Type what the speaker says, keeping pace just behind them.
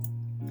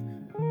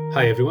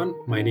Hi everyone,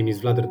 my name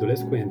is Vlad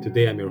Radulescu and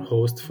today I'm your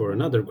host for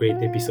another great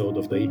episode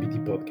of the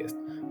EBT podcast.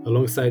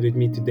 Alongside with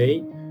me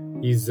today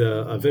is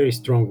a very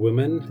strong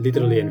woman,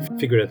 literally and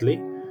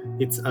figuratively.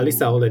 It's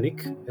Alisa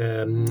Olenik,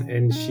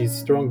 and she's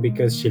strong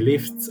because she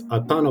lifts a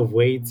ton of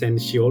weights,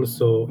 and she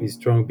also is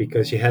strong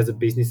because she has a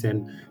business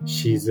and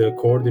she's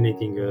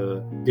coordinating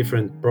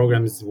different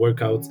programs,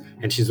 workouts,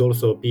 and she's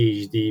also a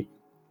PhD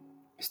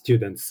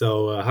student.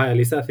 So, hi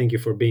Alisa, thank you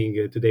for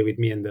being today with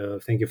me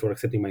and thank you for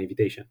accepting my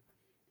invitation.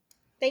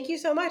 Thank you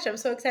so much. I'm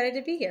so excited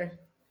to be here.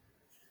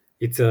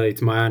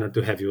 It's my honor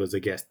to have you as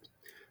a guest.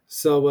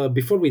 So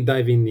before we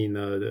dive in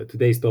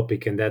today's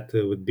topic, and that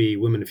would be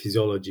women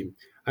physiology,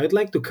 I'd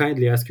like to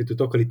kindly ask you to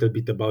talk a little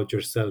bit about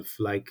yourself.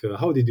 Like,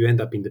 how did you end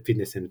up in the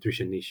fitness and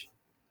nutrition niche?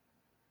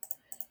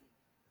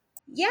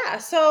 Yeah,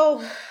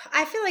 so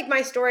I feel like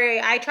my story,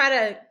 I try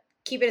to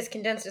keep it as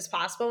condensed as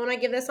possible when I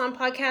give this on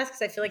podcast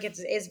because I feel like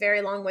it's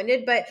very long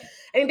winded. But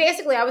I mean,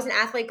 basically, I was an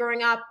athlete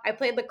growing up. I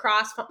played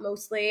lacrosse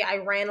mostly. I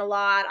ran a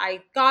lot.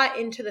 I got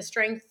into the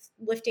strength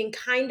lifting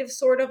kind of,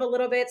 sort of, a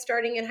little bit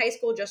starting in high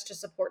school just to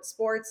support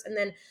sports. And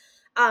then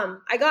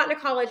I got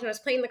into college and I was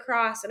playing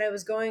lacrosse and I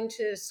was going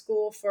to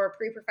school for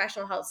pre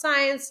professional health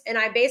science. And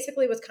I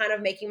basically was kind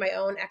of making my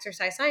own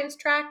exercise science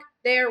track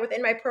there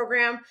within my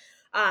program.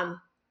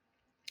 Um,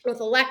 with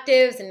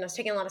electives, and I was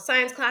taking a lot of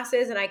science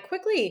classes, and I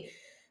quickly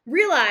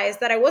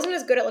realized that I wasn't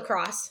as good at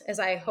lacrosse as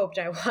I hoped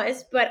I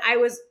was, but I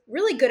was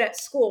really good at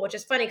school, which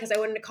is funny because I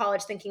went into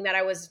college thinking that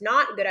I was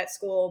not good at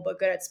school but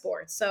good at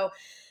sports. So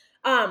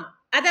at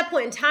that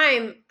point in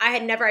time, I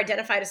had never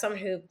identified as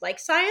someone who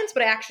liked science,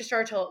 but I actually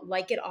started to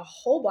like it a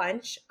whole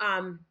bunch.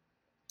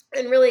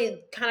 And really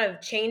kind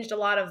of changed a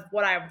lot of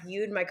what I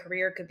viewed my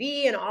career could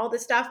be and all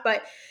this stuff.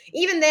 But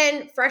even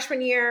then,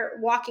 freshman year,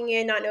 walking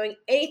in, not knowing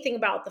anything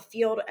about the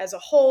field as a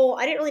whole,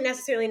 I didn't really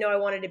necessarily know I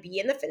wanted to be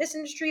in the fitness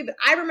industry. But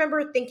I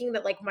remember thinking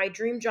that like my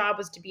dream job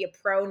was to be a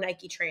pro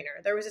Nike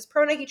trainer. There was this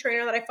pro Nike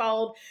trainer that I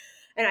followed,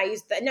 and I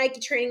used the Nike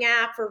training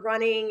app for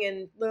running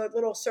and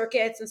little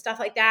circuits and stuff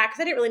like that because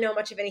I didn't really know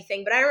much of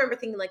anything. But I remember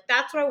thinking like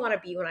that's what I want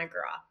to be when I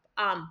grow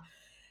up.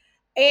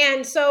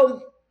 And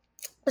so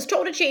was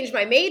told to change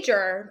my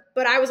major,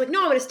 but I was like,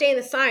 no, I'm going to stay in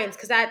the science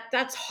because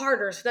that's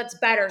harder, so that's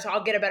better, so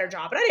I'll get a better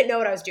job. But I didn't know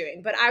what I was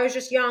doing. But I was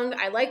just young.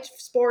 I liked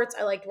sports.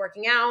 I liked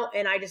working out,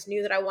 and I just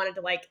knew that I wanted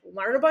to like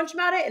learn a bunch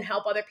about it and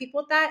help other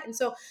people with that. And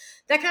so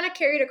that kind of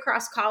carried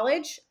across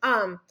college.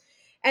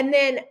 And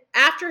then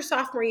after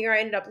sophomore year, I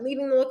ended up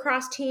leaving the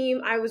lacrosse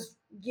team. I was,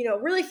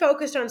 really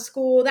focused on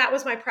school. That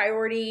was my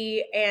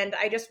priority. And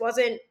I just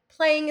wasn't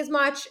playing as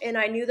much. And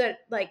I knew that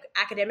like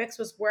academics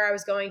was where I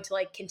was going to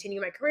like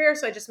continue my career.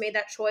 So I just made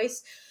that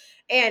choice.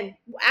 And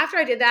after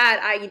I did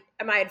that,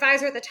 my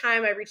advisor at the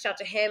time, I reached out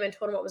to him and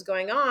told him what was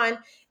going on.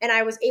 And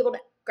I was able to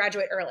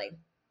graduate early.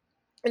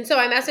 And so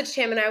I messaged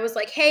him and I was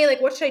like, hey,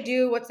 like, what should I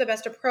do? What's the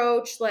best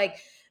approach? Like,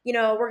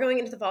 we're going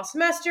into the fall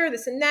semester,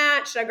 this and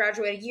that. Should I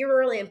graduate a year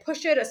early and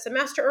push it a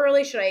semester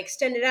early? Should I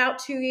extend it out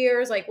 2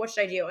 years? Like, what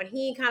should I do? And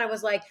he kind of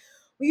was like,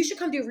 well, you should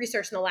come do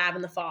research in the lab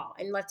in the fall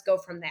and let's go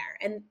from there.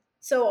 And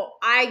so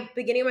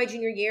beginning of my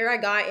junior year, I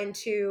got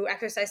into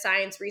exercise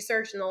science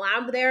research in the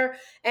lab there,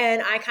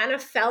 and I kind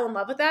of fell in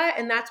love with that.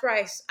 And that's where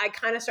I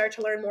kind of started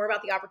to learn more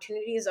about the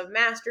opportunities of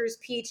masters,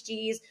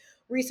 PhDs,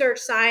 research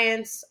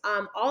science,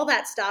 all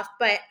that stuff.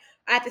 But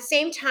at the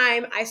same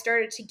time, I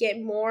started to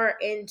get more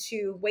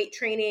into weight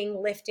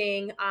training,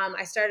 lifting.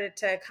 I started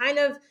to kind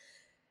of,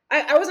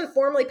 I wasn't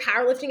formally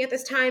powerlifting at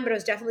this time, but I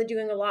was definitely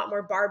doing a lot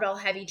more barbell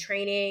heavy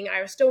training.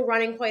 I was still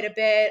running quite a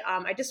bit.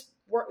 I just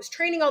was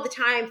training all the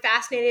time,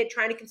 fascinated,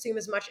 trying to consume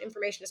as much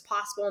information as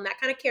possible. And that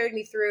kind of carried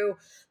me through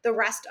the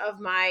rest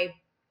of my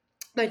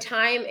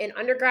time in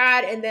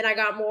undergrad. And then I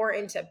got more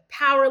into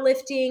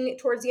powerlifting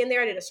towards the end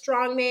there. I did a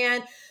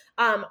strongman.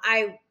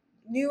 I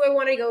knew I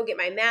wanted to go get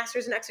my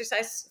master's in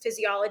exercise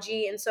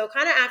physiology. And so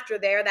kind of after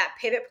there, that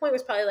pivot point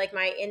was probably like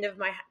my end of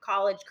my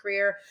college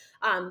career,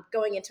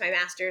 going into my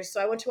master's. So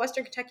I went to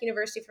Western Kentucky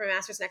University for my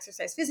master's in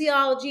exercise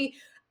physiology.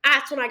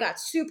 That's when I got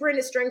super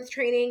into strength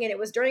training. And it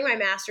was during my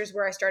master's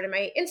where I started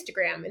my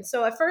Instagram. And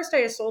so at first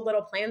I just sold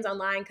little plans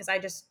online because I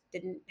just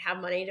didn't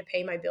have money to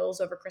pay my bills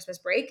over Christmas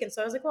break. And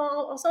so I was like,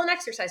 well, I'll sell an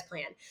exercise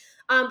plan.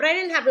 But I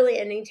didn't have really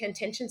any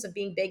intentions of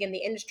being big in the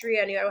industry.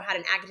 I knew I had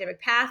an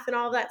academic path and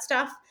all that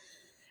stuff.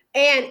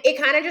 And it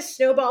kind of just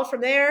snowballed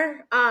from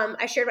there.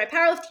 I shared my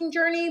powerlifting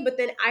journey, but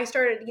then I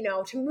started,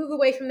 to move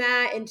away from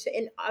that into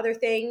other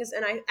things.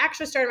 And I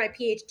actually started my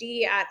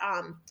PhD at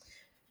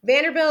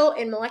Vanderbilt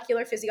in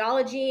molecular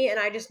physiology. And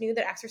I just knew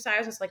that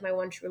exercise was like my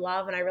one true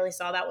love. And I really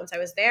saw that once I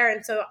was there.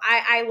 And so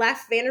I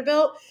left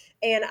Vanderbilt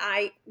and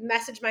I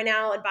messaged my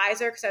now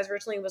advisor because I was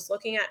originally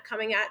looking at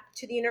coming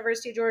to the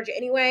University of Georgia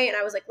anyway. And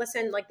I was like,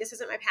 listen, like, this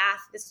isn't my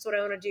path. This is what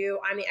I want to do.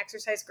 I'm the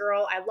exercise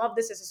girl. I love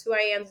this. This is who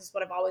I am. This is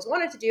what I've always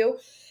wanted to do.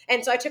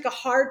 And so I took a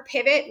hard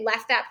pivot,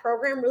 left that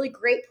program, really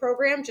great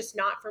program, just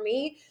not for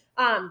me.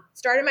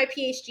 Started my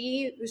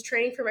PhD, was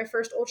training for my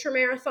first ultra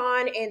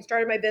marathon, and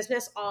started my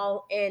business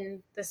all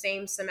in the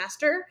same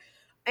semester.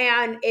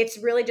 And it's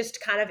really just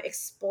kind of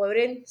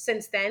exploded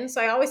since then.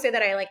 So I always say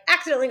that I like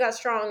accidentally got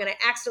strong and I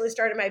accidentally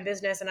started my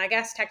business and I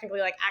guess technically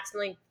like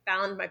accidentally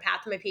found my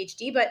path to my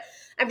PhD, but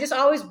I've just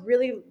always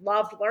really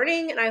loved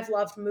learning and I've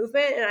loved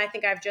movement. And I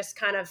think I've just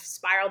kind of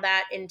spiraled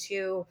that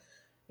into,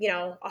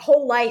 a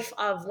whole life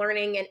of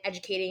learning and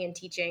educating and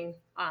teaching,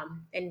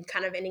 and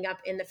kind of ending up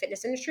in the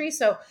fitness industry.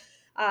 So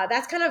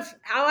that's kind of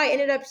how I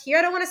ended up here.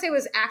 I don't want to say it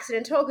was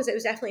accidental because it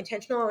was definitely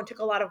intentional and took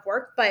a lot of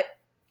work, but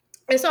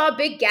I saw a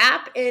big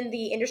gap in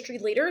the industry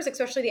leaders,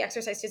 especially the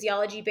exercise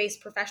physiology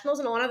based professionals,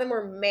 and a lot of them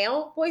were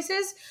male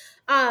voices.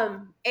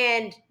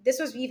 And this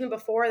was even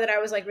before that I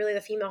was like really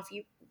the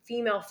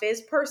female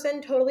phys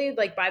person, totally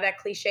like by that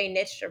cliche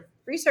niche of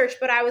research.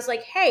 But I was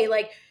like, hey,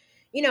 like,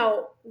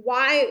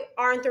 why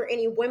aren't there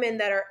any women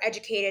that are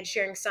educated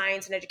sharing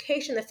science and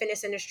education in the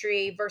fitness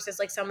industry versus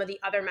like some of the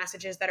other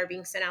messages that are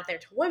being sent out there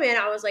to women?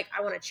 I was like,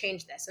 I want to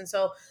change this. And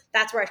so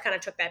that's where I kind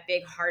of took that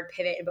big hard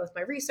pivot in both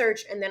my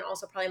research and then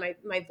also probably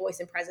my voice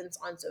and presence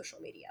on social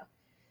media.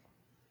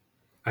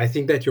 I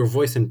think that your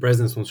voice and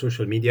presence on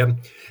social media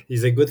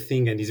is a good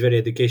thing and is very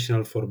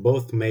educational for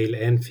both male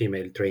and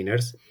female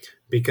trainers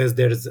because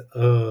there's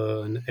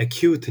an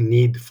acute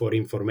need for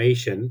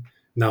information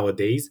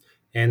nowadays.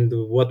 And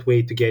what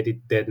way to get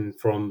it then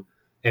from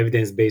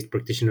evidence based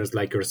practitioners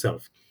like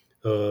yourself?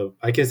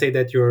 I can say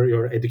that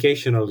your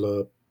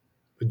educational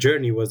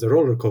journey was a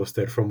roller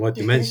coaster from what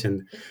you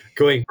mentioned,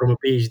 going from a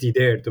PhD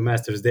there to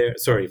masters there.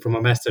 Sorry, from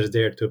a master's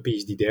there to a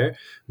PhD there.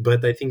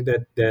 But I think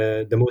that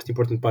the most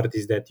important part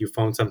is that you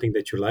found something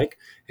that you like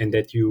and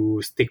that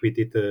you stick with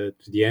it to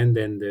the end.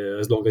 And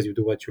as long as you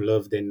do what you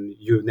love, then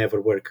you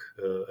never work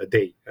a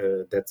day.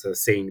 That's a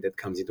saying that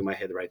comes into my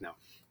head right now.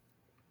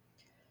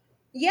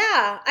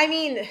 Yeah, I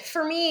mean,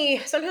 for me,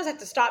 sometimes I have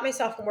to stop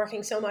myself from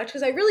working so much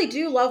because I really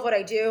do love what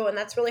I do, and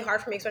that's really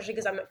hard for me, especially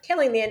because I'm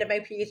killing the end of my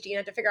PhD and I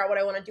have to figure out what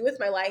I want to do with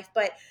my life.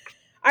 But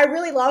I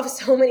really love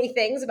so many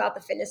things about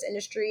the fitness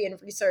industry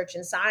and research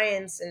and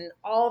science and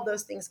all of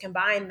those things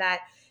combined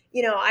that,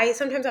 I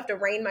sometimes have to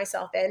rein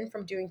myself in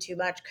from doing too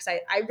much because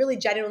I really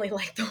genuinely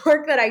like the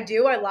work that I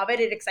do. I love it.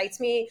 It excites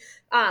me.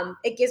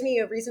 It gives me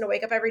a reason to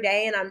wake up every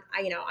day and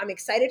I'm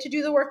excited to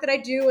do the work that I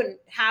do and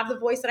have the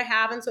voice that I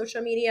have on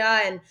social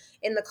media and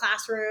in the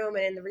classroom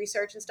and in the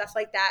research and stuff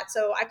like that.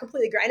 So I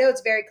completely agree. I know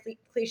it's very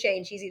cliche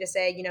and cheesy to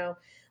say,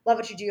 love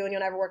what you do and you'll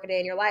never work a day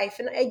in your life.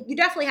 And you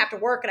definitely have to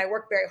work and I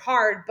work very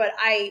hard, but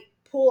I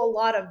pull a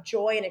lot of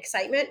joy and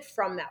excitement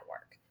from that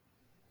work.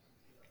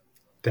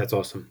 That's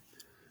awesome.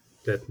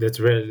 That's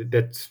rare.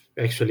 That's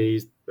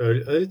actually a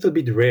little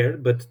bit rare,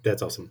 but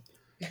that's awesome.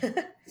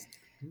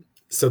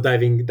 So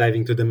diving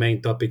to the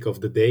main topic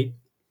of the day,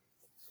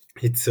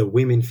 it's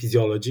women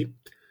physiology.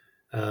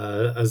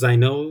 As I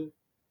know,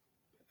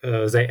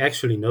 as I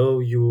actually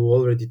know, you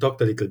already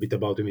talked a little bit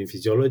about women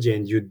physiology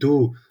and you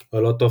do a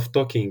lot of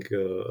talking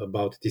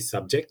about this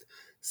subject.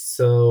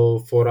 So,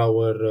 for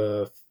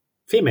our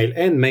female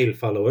and male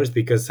followers,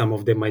 because some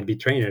of them might be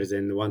trainers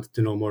and want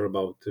to know more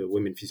about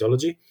women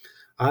physiology,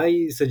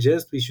 I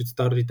suggest we should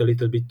start with a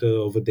little bit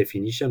of a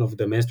definition of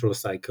the menstrual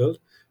cycle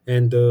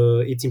and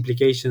its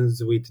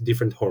implications with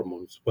different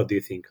hormones. What do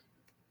you think?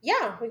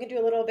 Yeah, we can do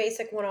a little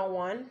basic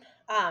 101.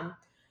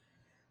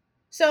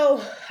 So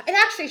it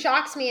actually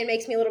shocks me and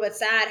makes me a little bit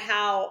sad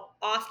how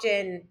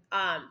often,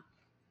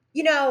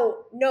 no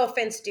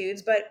offense,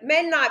 dudes, but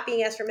men not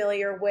being as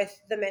familiar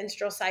with the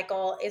menstrual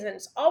cycle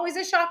isn't always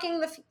as shocking,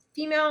 the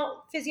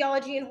female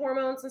physiology and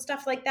hormones and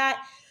stuff like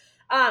that.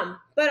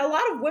 But a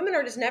lot of women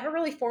are just never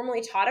really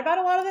formally taught about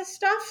a lot of this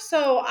stuff.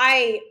 So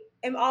I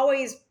am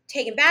always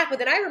taken back. But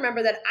then I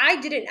remember that I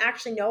didn't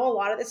actually know a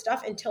lot of this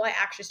stuff until I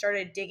actually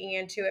started digging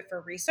into it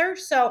for research.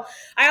 So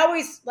I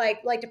always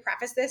like to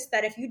preface this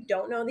that if you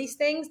don't know these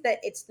things, that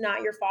it's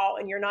not your fault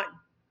and you're not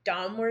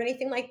dumb or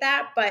anything like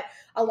that. But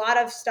a lot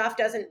of stuff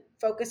doesn't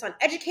focus on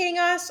educating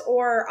us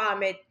or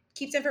it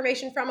keeps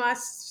information from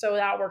us so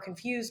that we're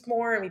confused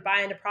more and we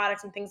buy into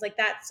products and things like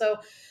that. So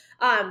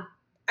um,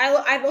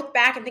 I look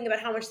back and think about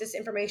how much this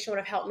information would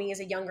have helped me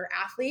as a younger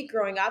athlete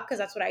growing up because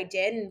that's what I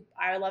did. And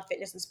I love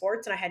fitness and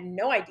sports and I had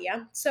no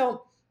idea.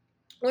 So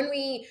when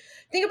we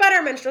think about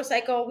our menstrual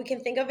cycle, we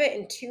can think of it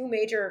in two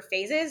major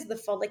phases, the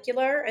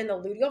follicular and the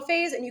luteal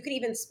phase. And you could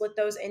even split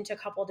those into a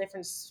couple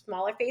different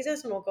smaller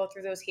phases, and we'll go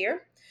through those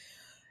here.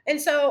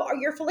 And so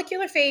your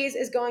follicular phase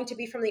is going to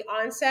be from the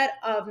onset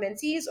of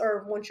menses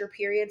or once your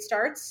period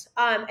starts.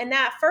 And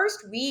that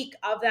first week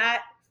of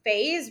that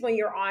phase, when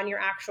you're on your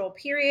actual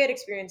period,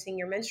 experiencing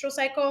your menstrual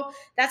cycle,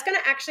 that's going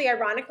to actually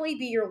ironically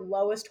be your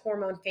lowest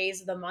hormone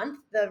phase of the month.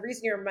 The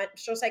reason your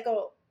menstrual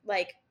cycle,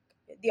 like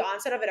the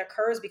onset of it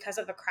occurs because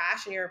of the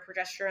crash in your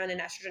progesterone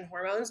and estrogen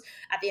hormones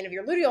at the end of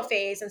your luteal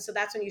phase. And so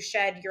that's when you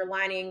shed your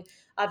lining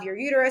of your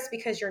uterus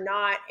because you're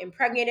not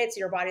impregnated. So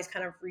your body's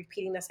kind of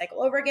repeating the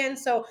cycle over again.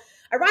 So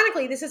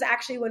ironically, this is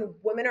actually when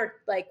women are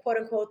like, quote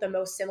unquote, the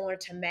most similar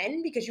to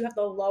men because you have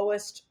the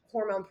lowest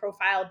hormone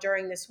profile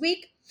during this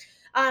week.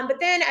 But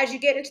then as you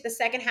get into the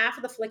second half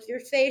of the follicular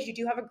phase, you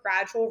do have a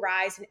gradual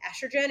rise in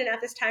estrogen. And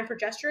at this time,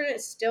 progesterone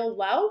is still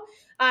low.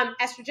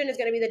 Estrogen is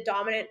going to be the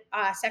dominant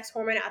sex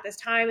hormone at this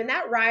time. And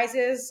that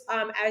rises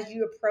as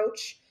you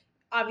approach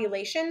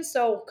ovulation.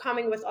 So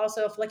coming with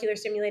also follicular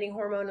stimulating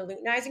hormone and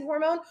luteinizing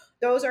hormone,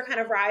 those are kind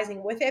of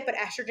rising with it. But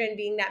estrogen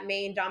being that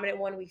main dominant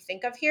one we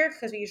think of here,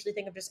 because we usually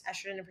think of just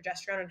estrogen and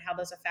progesterone and how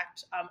those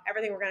affect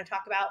everything we're going to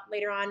talk about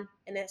later on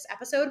in this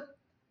episode.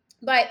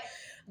 But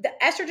the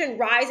estrogen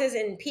rises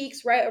and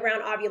peaks right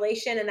around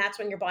ovulation, and that's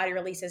when your body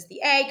releases the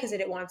egg because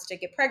it wants to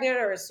get pregnant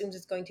or assumes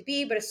it's going to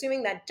be. But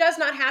assuming that does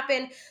not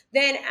happen,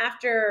 then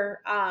after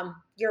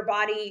your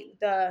body,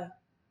 the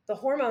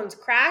hormones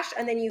crash,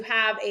 and then you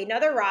have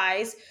another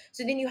rise.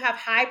 So then you have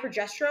high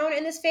progesterone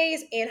in this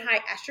phase and high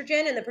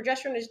estrogen, and the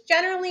progesterone is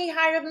generally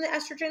higher than the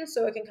estrogen,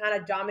 so it can kind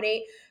of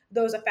dominate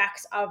those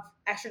effects of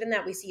estrogen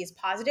that we see as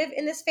positive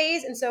in this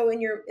phase. And so in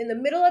the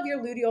middle of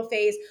your luteal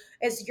phase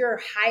is your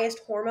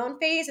highest hormone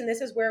phase, and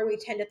this is where we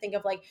tend to think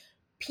of like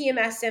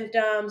PMS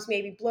symptoms,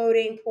 maybe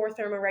bloating, poor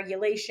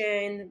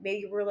thermoregulation,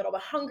 maybe we're a little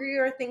bit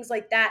hungrier, things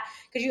like that,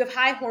 because you have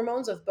high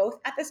hormones of both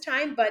at this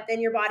time, but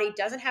then your body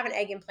doesn't have an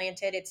egg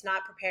implanted. It's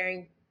not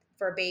preparing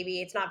for a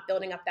baby. It's not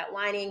building up that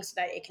lining so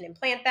that it can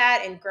implant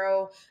that and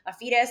grow a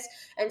fetus.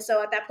 And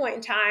so at that point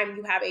in time,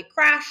 you have a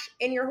crash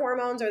in your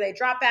hormones, or they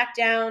drop back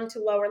down to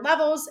lower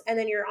levels, and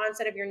then your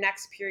onset of your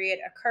next period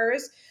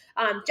occurs.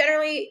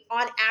 Generally,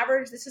 on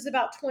average, this is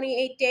about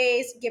 28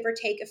 days, give or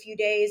take a few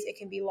days. It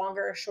can be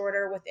longer or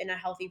shorter within a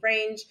healthy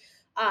range.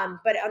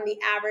 But on the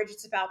average,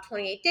 it's about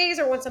 28 days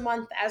or once a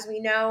month, as we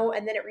know,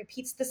 and then it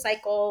repeats the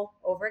cycle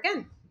over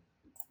again.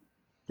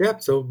 Yeah,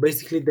 so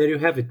basically there you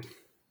have it.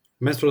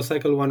 Menstrual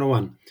cycle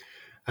 101.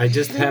 I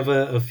just have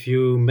a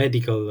few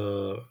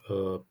medical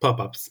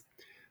pop-ups.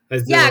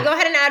 Yeah, go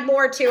ahead and add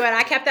more to it.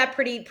 I kept that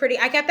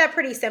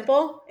pretty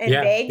simple and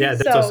vague. Yeah,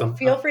 that's so awesome.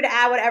 Feel free to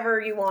add whatever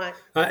you want.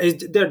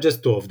 There are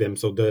just two of them,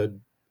 so the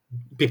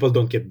people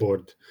don't get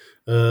bored.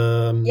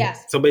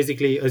 Yes. So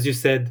basically, as you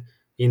said,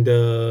 in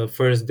the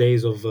first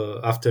days of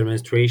after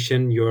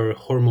menstruation, your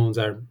hormones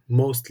are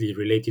mostly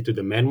related to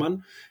the man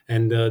one,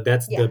 and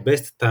that's the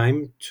best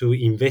time to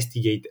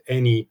investigate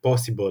any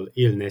possible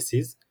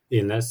illnesses.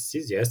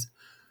 Illnesses, yes.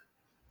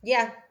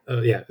 Yeah.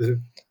 Yeah.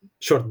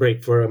 Short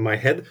break for my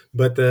head,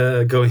 but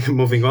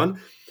moving on.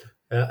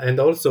 And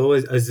also,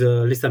 as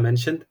Lisa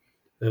mentioned,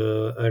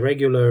 a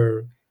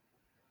regular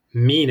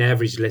mean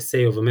average, let's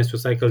say, of a menstrual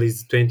cycle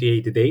is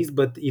 28 days,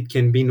 but it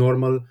can be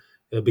normal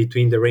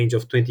between the range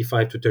of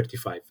 25 to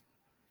 35.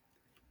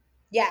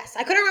 Yes,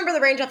 I couldn't remember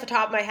the range off the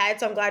top of my head,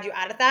 so I'm glad you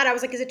added that. I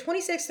was like, is it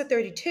 26 to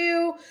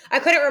 32? I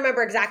couldn't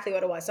remember exactly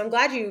what it was, so I'm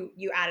glad you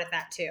added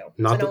that too,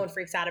 so no one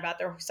freaks out about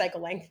their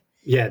cycle length.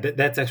 Yeah,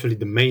 that's actually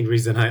the main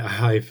reason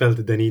I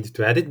felt the need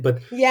to add it,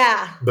 but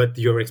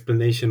your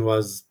explanation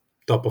was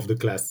top of the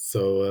class,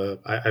 so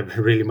I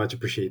really much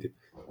appreciate it.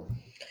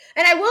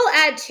 And I will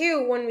add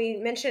too, when we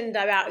mentioned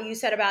about, you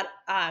said about,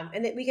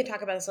 and we can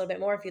talk about this a little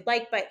bit more if you'd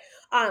like, but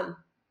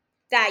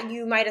that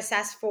you might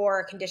assess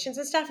for conditions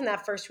and stuff in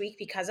that first week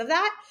because of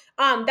that.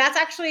 That's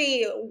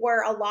actually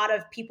where a lot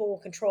of people will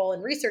control in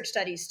research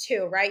studies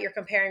too, right? You're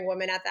comparing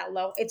women at that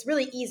low. It's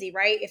really easy,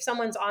 right? If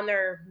someone's on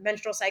their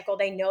menstrual cycle,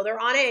 they know they're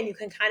on it, and you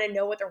can kind of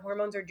know what their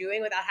hormones are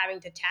doing without having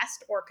to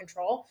test or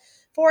control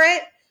for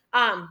it.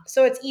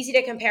 So it's easy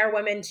to compare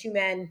women to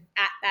men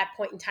at that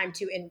point in time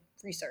too in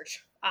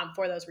research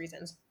for those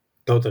reasons.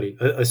 Totally.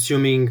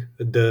 Assuming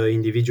the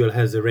individual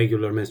has a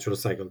regular menstrual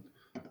cycle.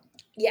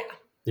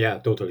 Yeah,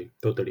 totally.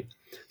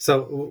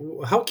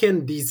 So how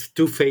can these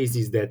two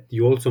phases that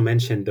you also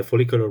mentioned, the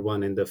follicular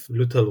one and the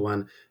luteal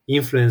one,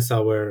 influence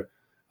our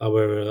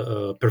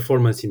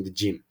performance in the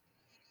gym?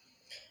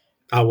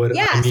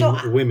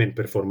 Women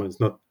performance,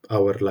 not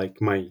our,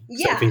 like,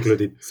 myself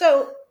included.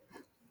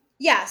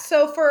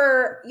 So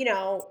for,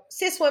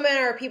 cis women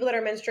or people that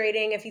are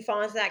menstruating, if you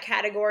fall into that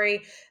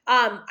category,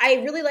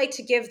 I really like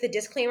to give the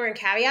disclaimer and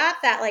caveat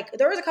that, like,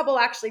 there was a couple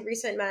actually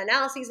recent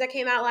meta-analyses that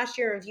came out last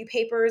year, review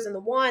papers, and the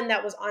one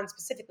that was on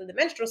specifically the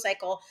menstrual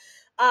cycle,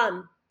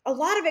 a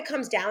lot of it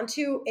comes down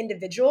to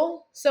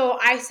individual. So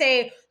I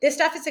say this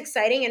stuff is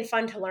exciting and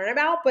fun to learn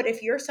about, but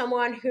if you're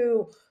someone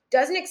who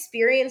doesn't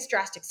experience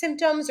drastic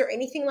symptoms or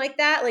anything like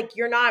that, like,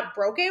 you're not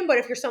broken. But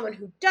if you're someone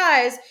who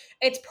does,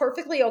 it's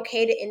perfectly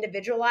okay to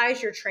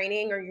individualize your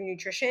training or your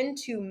nutrition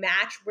to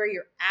match where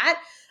you're at.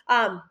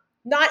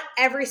 Not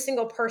every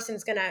single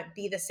person's going to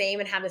be the same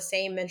and have the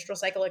same menstrual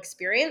cycle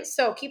experience.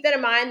 So keep that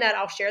in mind, that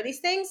I'll share these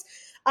things.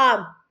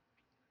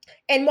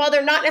 And while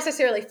they're not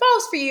necessarily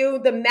false for you,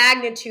 the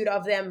magnitude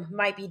of them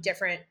might be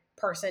different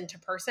person to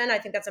person. I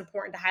think that's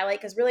important to highlight,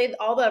 because really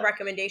all the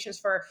recommendations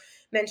for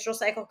menstrual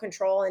cycle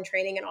control and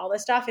training and all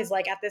this stuff is,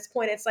 like, at this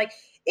point, it's like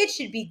it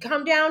should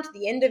come down to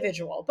the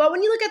individual. But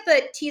when you look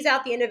at tease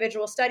out the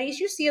individual studies,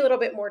 you see a little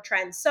bit more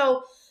trends.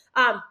 So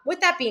with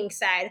that being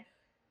said,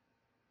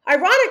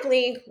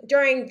 ironically,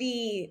 during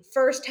the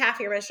first half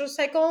of your menstrual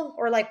cycle,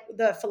 or like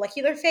the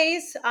follicular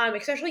phase,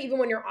 especially even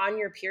when you're on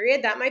your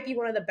period, that might be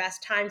one of the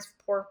best times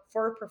for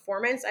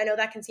performance. I know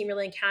that can seem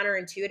really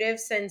counterintuitive,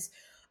 since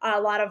A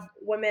lot of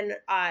women,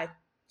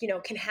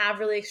 can have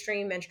really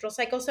extreme menstrual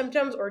cycle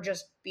symptoms, or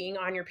just being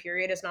on your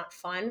period is not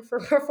fun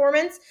for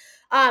performance.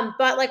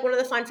 But like one of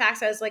the fun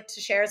facts I was like to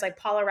share is like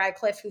Paula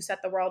Radcliffe, who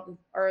set the world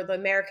or the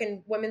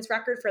American women's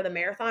record for the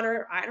marathon,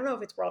 or I don't know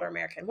if it's world or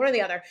American, one or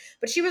the other,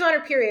 but she was on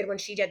her period when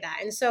she did that.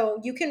 And so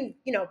you can,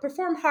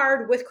 perform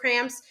hard with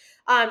cramps.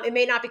 It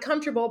may not be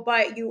comfortable,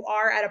 but you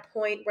are at a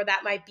point where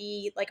that might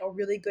be like a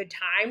really good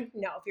time,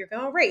 if you're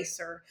going to race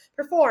or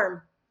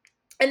perform.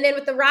 And then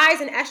with the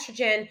rise in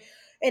estrogen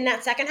in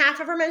that second half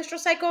of our menstrual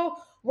cycle,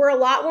 we're a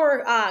lot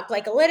more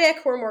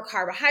glycolytic, we're more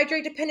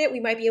carbohydrate dependent. We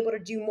might be able to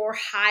do more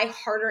high,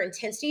 harder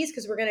intensities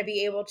because we're going to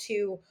be able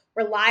to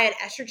rely on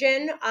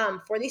estrogen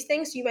for these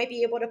things. So you might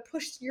be able to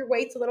push your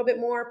weights a little bit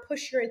more,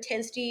 push your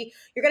intensity.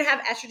 You're going to have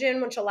estrogen,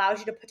 which allows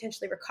you to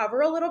potentially recover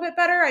a little bit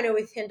better. I know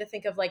we tend to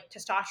think of like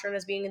testosterone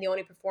as being the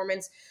only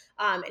performance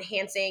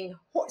enhancing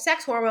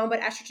sex hormone, but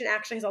estrogen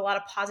actually has a lot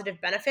of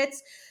positive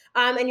benefits.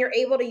 And you're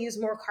able to use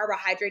more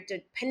carbohydrate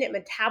dependent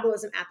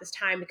metabolism at this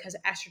time because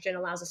estrogen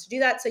allows us to do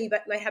that. So you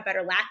might have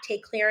better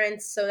lactate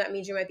clearance. So that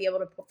means you might be able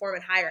to perform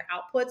at higher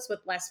outputs with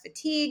less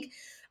fatigue.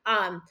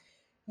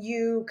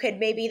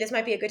 This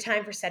might be a good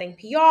time for setting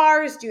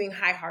PRs, doing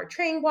high hard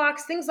training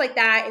blocks, things like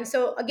that. And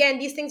so again,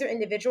 these things are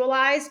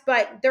individualized,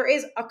 but there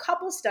is a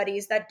couple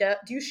studies that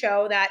do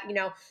show that,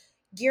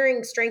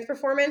 gearing strength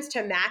performance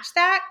to match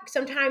that.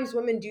 Sometimes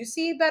women do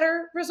see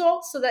better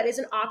results. So that is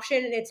an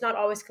option, and it's not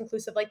always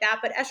conclusive like that.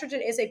 But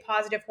estrogen is a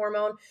positive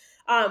hormone.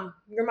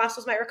 Your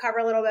muscles might recover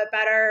a little bit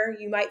better.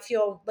 You might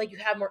feel like you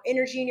have more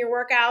energy in your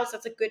workouts.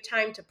 That's a good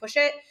time to push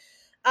it.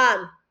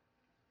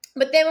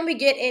 But then when we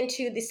get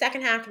into the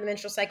second half of the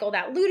menstrual cycle,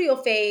 that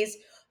luteal phase,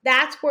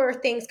 that's where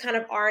things kind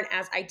of aren't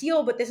as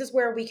ideal. But this is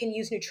where we can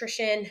use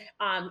nutrition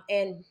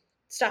and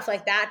stuff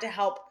like that to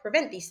help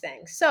prevent these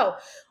things. So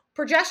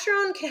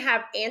progesterone can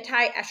have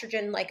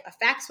anti-estrogen like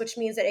effects, which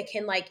means that it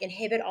can like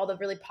inhibit all the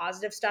really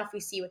positive stuff we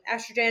see with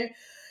estrogen.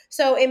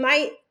 So it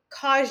might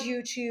cause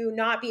you to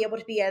not be able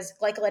to be as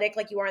glycolytic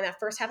like you are in that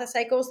first half of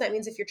cycles. That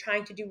means if you're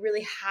trying to do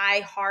really high,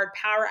 hard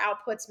power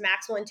outputs,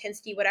 maximal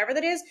intensity, whatever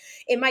that is,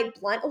 it might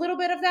blunt a little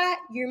bit of that.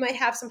 You might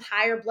have some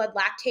higher blood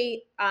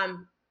lactate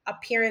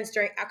appearance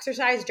during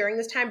exercise during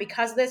this time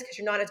because of this, because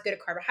you're not as good at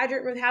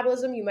carbohydrate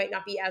metabolism. You might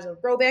not be as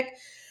aerobic.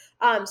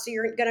 So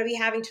you're going to be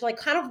having to like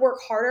kind of work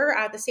harder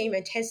at the same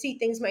intensity.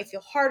 Things might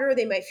feel harder.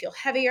 They might feel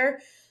heavier.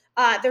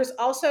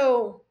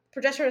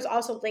 Progesterone is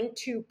also linked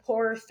to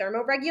poor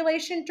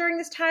thermoregulation during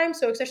this time.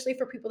 So especially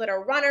for people that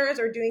are runners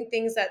or doing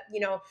things that,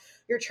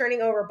 you're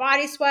turning over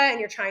body sweat and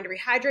you're trying to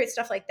rehydrate,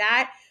 stuff like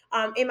that.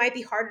 It might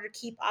be harder to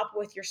keep up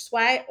with your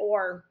sweat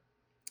or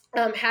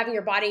having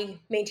your body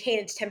maintain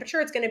its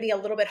temperature. It's going to be a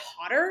little bit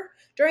hotter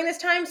during this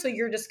time. So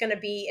it's going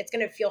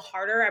to feel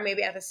harder or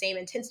maybe at the same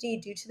intensity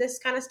due to this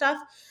kind of stuff.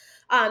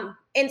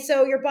 And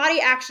so your body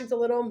actually is a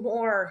little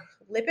more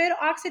lipid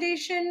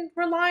oxidation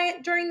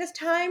reliant during this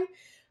time.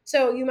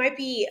 So you might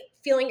be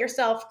feeling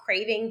yourself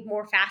craving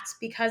more fats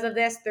because of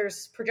this.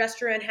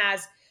 Progesterone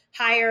has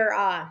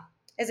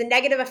as a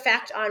negative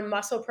effect on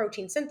muscle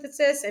protein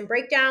synthesis and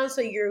breakdown.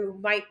 So you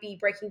might be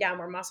breaking down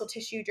more muscle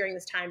tissue during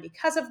this time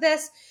because of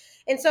this.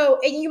 And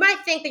you might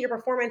think that your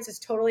performance is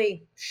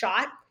totally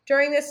shot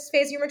during this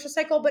phase of your menstrual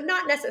cycle, but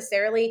not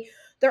necessarily.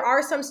 There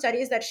are some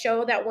studies that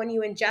show that when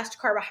you ingest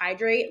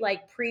carbohydrate,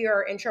 like pre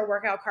or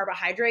intra-workout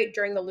carbohydrate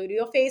during the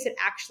luteal phase, it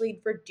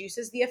actually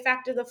reduces the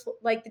effect of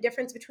the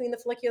difference between the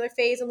follicular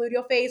phase and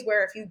luteal phase,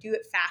 where if you do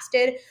it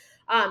fasted,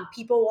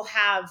 people will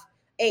have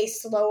a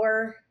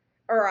slower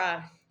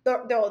or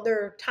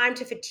their time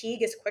to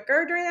fatigue is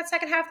quicker during that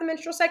second half of the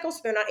menstrual cycle,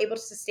 so they're not able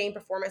to sustain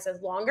performance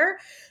as longer.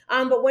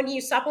 But when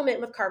you supplement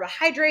with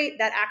carbohydrate,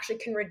 that actually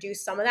can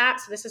reduce some of that.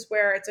 So this is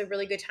where it's a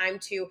really good time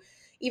to,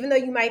 even though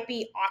you might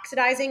be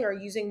oxidizing or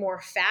using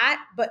more fat,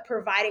 but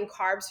providing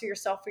carbs for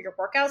yourself for your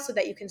workouts so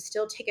that you can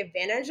still take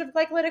advantage of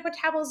glycolytic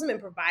metabolism and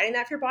providing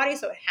that for your body.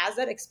 So it has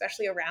that,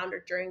 especially around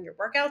or during your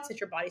workouts, since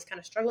your body's kind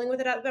of struggling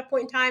with it at that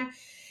point in time.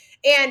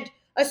 And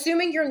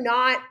assuming you're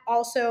not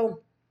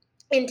also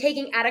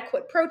taking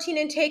adequate protein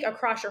intake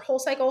across your whole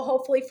cycle,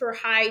 hopefully for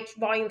high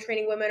volume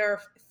training women or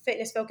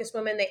fitness focused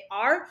women, they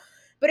are.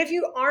 But if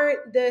you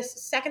aren't, the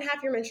second half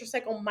of your menstrual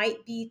cycle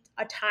might be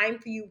a time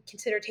for you to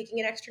consider taking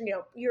an extra,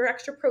 your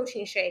extra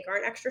protein shake or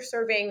an extra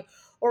serving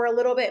or a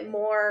little bit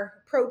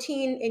more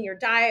protein in your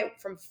diet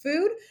from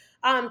food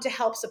to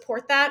help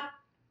support that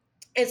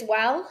as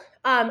well.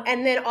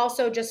 And then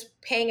also just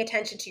paying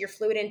attention to your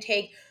fluid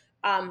intake,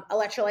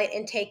 electrolyte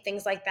intake,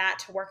 things like that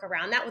to work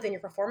around that within your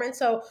performance.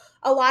 So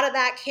a lot of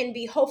that can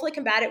be hopefully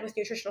combated with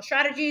nutritional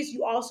strategies.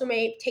 You also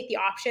may take the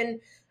option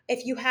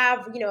if you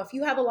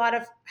have a lot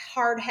of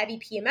hard, heavy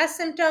PMS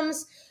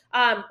symptoms,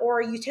 or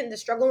you tend to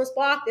struggle in this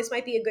block, this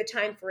might be a good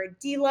time for a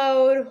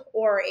deload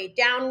or a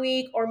down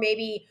week, or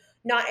maybe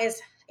not as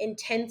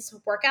intense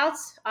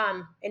workouts,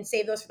 and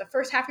save those for the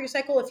first half of your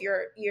cycle if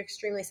you're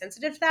extremely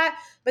sensitive to that.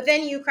 But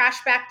then you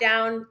crash back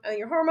down on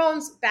your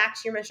hormones, back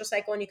to your menstrual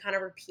cycle, and you kind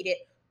of repeat it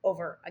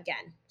over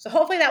again. So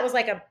hopefully that was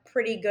like a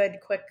pretty good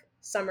quick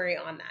summary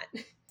on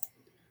that.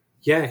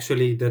 Yeah,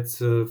 actually, that's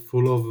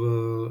full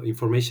of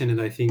information, and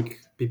I think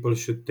people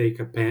should take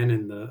a pen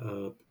and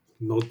a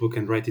notebook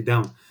and write it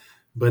down.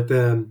 But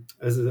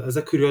as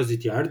a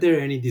curiosity, are there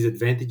any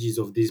disadvantages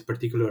of these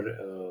particular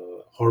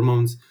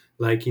hormones,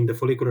 like in the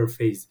follicular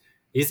phase?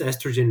 Is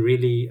estrogen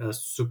really a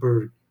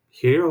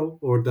superhero,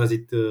 or does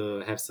it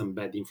have some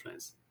bad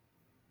influence?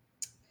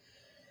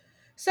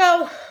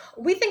 So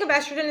we think of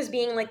estrogen as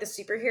being like the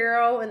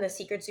superhero and the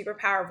secret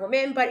superpower of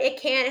women, but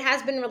it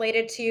has been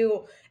related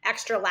to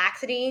extra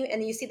laxity,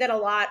 and you see that a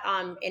lot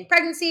in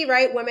pregnancy,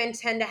 right? Women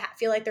tend to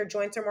feel like their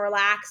joints are more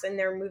lax and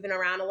they're moving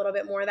around a little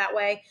bit more that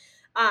way.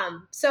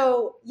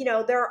 So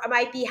there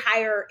might be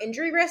higher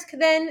injury risk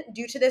then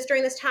due to this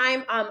during this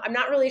time. I'm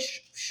not really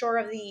sure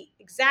of the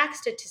exact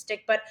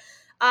statistic, but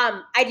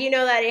I do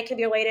know that it can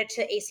be related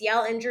to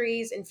ACL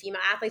injuries in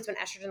female athletes when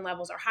estrogen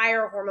levels are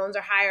higher, hormones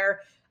are higher.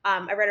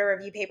 I read a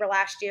review paper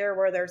last year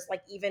where there's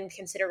like even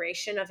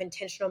consideration of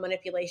intentional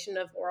manipulation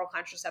of oral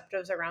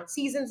contraceptives around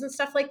seasons and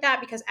stuff like that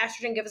because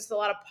estrogen gives us a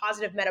lot of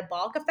positive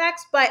metabolic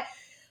effects, but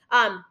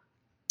um,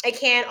 it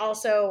can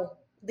also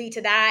lead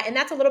to that. And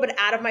that's a little bit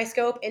out of my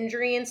scope,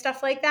 injury and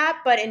stuff like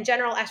that. But in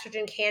general,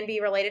 estrogen can be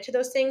related to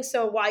those things.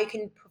 So while you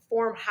can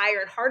perform higher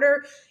and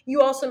harder,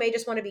 you also may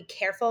just want to be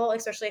careful,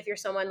 especially if you're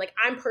someone like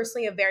I'm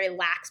personally a very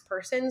lax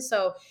person.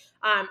 So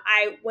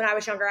when I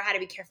was younger, I had to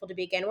be careful to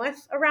begin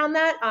with around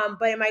that.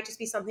 But it might just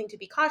be something to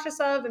be cautious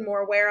of and more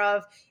aware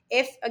of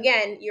if,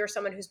 again, you're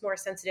someone who's more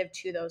sensitive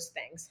to those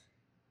things.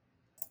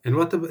 And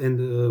what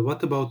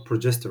about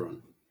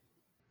progesterone?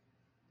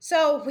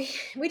 So we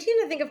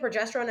tend to think of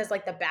progesterone as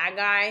like the bad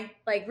guy.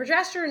 Like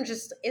progesterone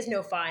just is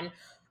no fun.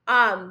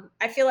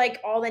 I feel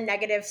like all the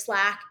negative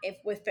slack if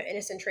with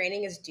fitness and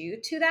training is due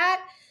to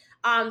that.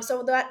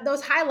 So that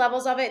those high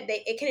levels of it,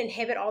 it can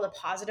inhibit all the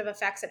positive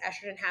effects that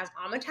estrogen has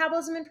on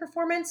metabolism and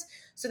performance.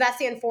 So that's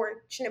the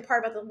unfortunate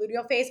part about the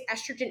luteal phase.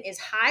 Estrogen is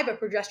high, but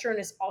progesterone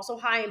is also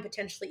high and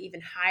potentially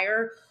even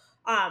higher.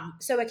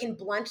 So it can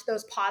blunt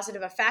those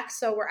positive effects.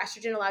 So where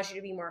estrogen allows you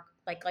to be more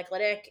like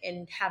glycolytic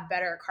and have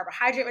better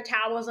carbohydrate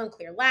metabolism,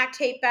 clear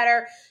lactate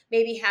better,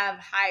 maybe have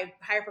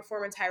higher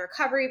performance, high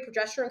recovery.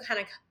 Progesterone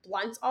kind of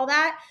blunts all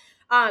that,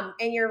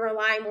 and you're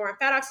relying more on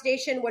fat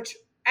oxidation, which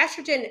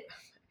estrogen.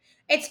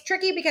 It's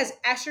tricky because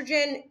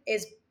estrogen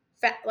is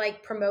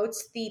like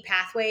promotes the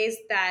pathways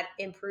that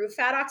improve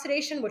fat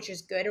oxidation, which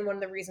is good and one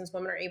of the reasons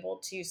women are able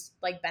to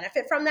like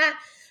benefit from that.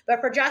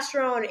 But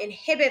progesterone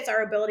inhibits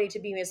our ability to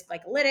be as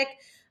glycolytic.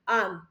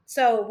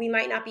 So we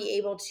might not be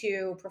able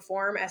to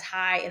perform as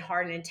high and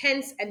hard and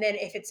intense. And then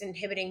if it's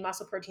inhibiting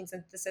muscle protein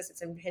synthesis,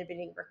 it's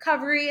inhibiting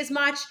recovery as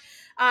much.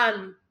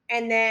 And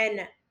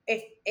then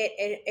if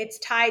it's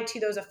tied to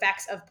those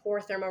effects of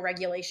poor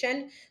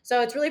thermoregulation.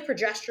 So it's really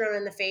progesterone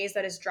in the phase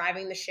that is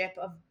driving the ship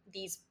of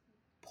these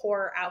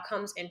poor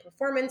outcomes in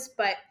performance.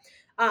 But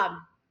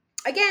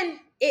again,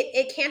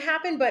 it can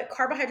happen, but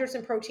carbohydrates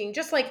and protein,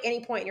 just like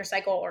any point in your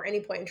cycle or any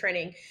point in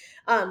training,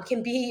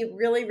 can be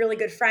really, really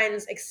good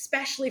friends,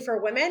 especially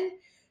for women.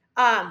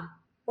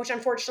 Which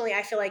unfortunately,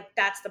 I feel like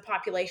that's the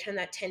population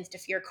that tends to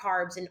fear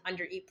carbs and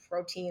undereat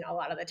protein a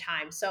lot of the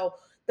time. So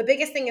the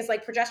biggest thing is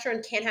like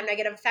progesterone can have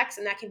negative effects,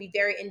 and that can be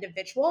very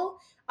individual.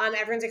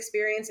 Everyone's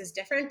experience is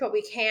different, but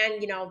we can,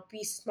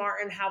 be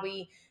smart in how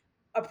we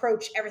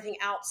approach everything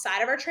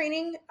outside of our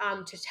training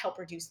to help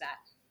reduce that.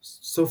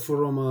 So,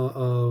 from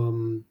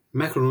a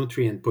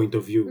macronutrient point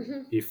of view,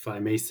 Mm-hmm. if I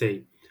may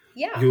say,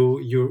 Yeah.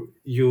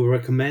 you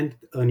recommend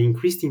an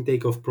increased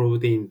intake of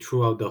protein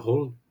throughout the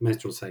whole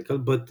menstrual cycle,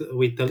 but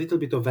with a little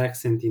bit of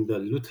accent in the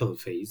luteal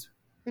phase.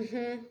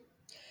 Mm-hmm.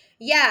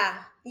 Yeah.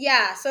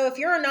 Yeah. So if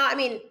you're not, I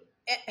mean,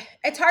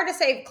 it's hard to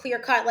say clear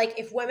cut. Like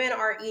if women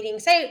are eating,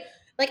 say,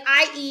 like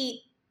I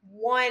eat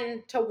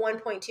 1 to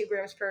 1.2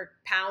 grams per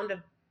pound of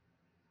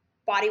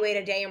body weight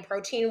a day in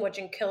protein, which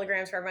in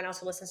kilograms for everyone else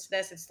who listens to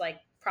this, it's like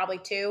probably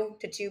 2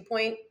 to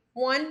 2.1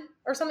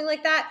 or something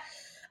like that.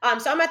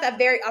 So I'm at that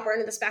very upper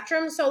end of the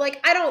spectrum. So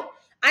like I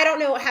don't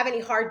know have any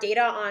hard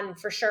data on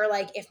for sure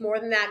like if more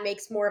than that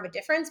makes more of a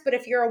difference. But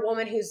if you're a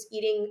woman who's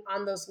eating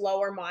on those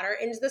lower moderate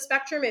ends of the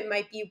spectrum, it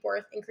might be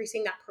worth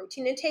increasing that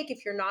protein intake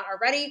if you're not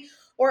already,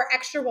 or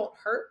extra won't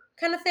hurt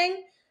kind of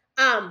thing.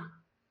 Um,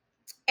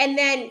 and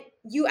then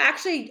you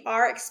actually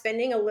are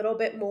expending a little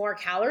bit more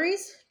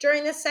calories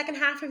during this second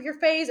half of your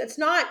phase. It's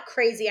not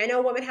crazy. I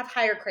know women have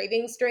higher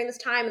cravings during this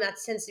time, and that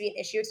tends to be an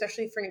issue,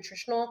 especially for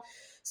nutritional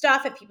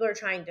stuff if people are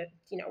trying to,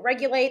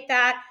 regulate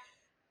that.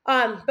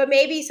 But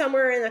maybe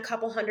somewhere in a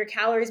couple hundred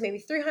calories, maybe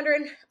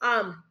 300.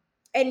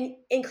 And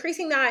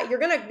increasing that, you're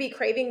going to be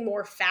craving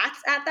more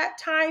fats at that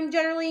time.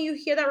 Generally, you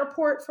hear that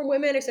report from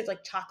women, except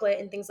like chocolate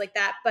and things like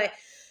that. But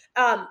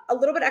a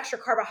little bit extra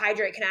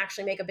carbohydrate can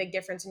actually make a big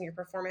difference in your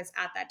performance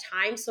at that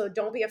time. So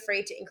don't be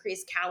afraid to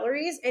increase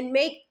calories and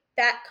make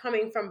that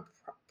coming from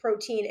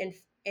protein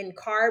and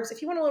carbs.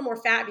 If you want a little more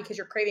fat because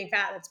you're craving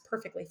fat, that's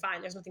perfectly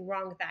fine. There's nothing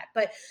wrong with that.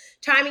 But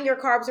timing your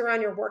carbs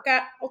around your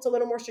workouts a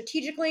little more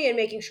strategically and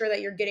making sure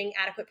that you're getting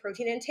adequate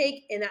protein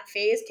intake in that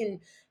phase can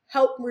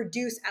help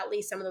reduce at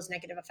least some of those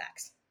negative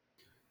effects.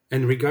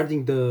 And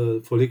regarding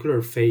the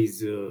follicular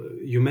phase,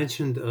 you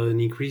mentioned an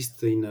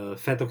increase in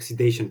fat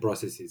oxidation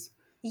processes.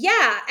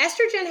 Yeah,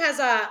 estrogen has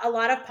a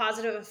lot of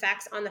positive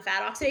effects on the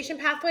fat oxidation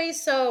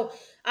pathways. So,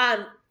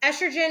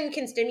 estrogen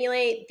can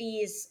stimulate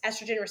these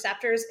estrogen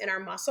receptors in our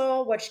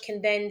muscle, which can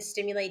then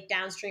stimulate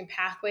downstream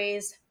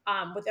pathways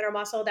within our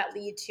muscle that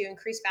lead to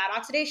increased fat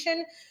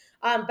oxidation,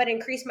 but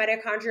increased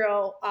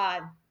mitochondrial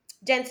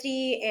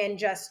density and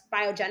just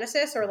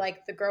biogenesis, or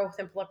like the growth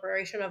and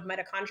proliferation of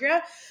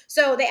mitochondria.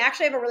 So, they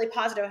actually have a really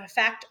positive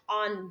effect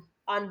on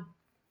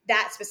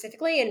that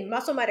specifically. And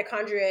muscle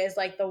mitochondria is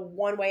like the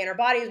one way in our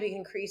bodies we can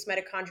increase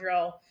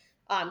mitochondrial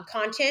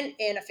content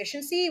and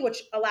efficiency,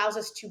 which allows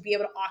us to be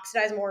able to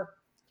oxidize more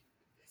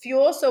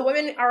fuel. So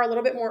women are a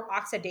little bit more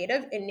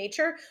oxidative in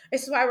nature.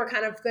 This is why we're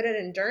kind of good at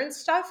endurance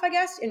stuff, I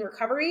guess, in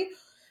recovery.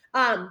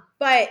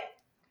 But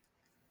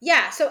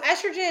yeah, so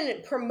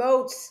estrogen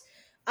promotes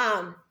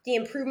the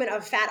improvement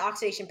of fat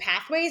oxidation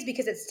pathways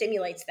because it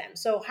stimulates them.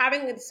 So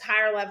having these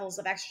higher levels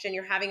of estrogen,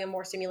 you're having a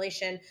more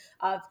stimulation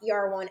of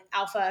ER1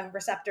 alpha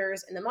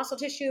receptors in the muscle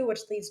tissue, which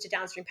leads to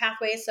downstream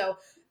pathways. So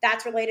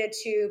that's related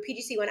to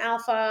PGC1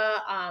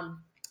 alpha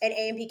and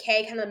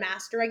AMPK, kind of the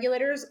master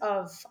regulators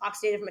of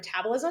oxidative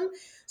metabolism.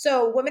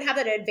 So women have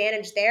that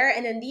advantage there.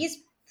 And then these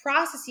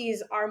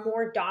processes are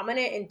more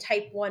dominant in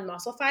type 1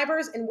 muscle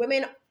fibers, and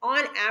women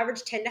on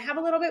average tend to have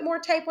a little bit more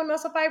type 1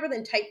 muscle fiber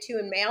than type 2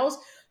 in males,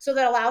 so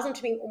that allows them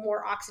to be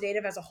more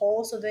oxidative as a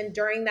whole. So then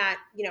during that,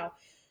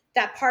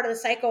 that part of the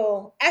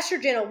cycle,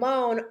 estrogen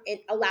alone,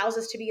 it allows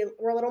us to be,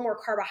 we're a little more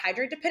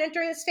carbohydrate dependent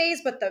during this phase,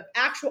 but the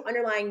actual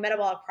underlying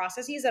metabolic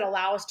processes that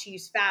allow us to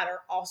use fat are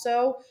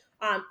also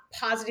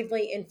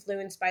positively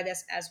influenced by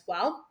this as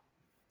well.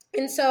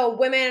 And so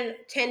women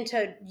tend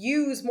to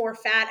use more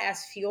fat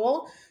as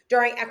fuel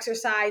during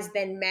exercise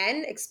than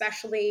men,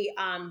 especially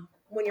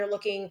when you're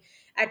looking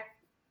at,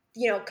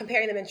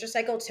 comparing the menstrual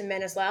cycle to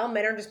men as well.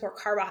 Men are just more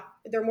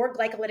they're more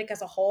glycolytic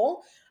as a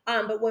whole.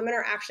 But women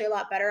are actually a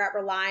lot better at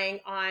relying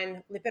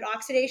on lipid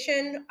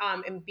oxidation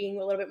and being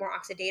a little bit more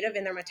oxidative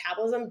in their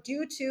metabolism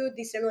due to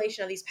the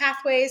stimulation of these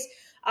pathways,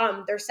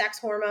 their sex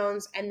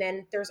hormones, and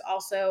then there's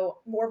also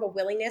more of a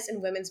willingness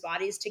in women's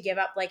bodies to give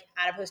up like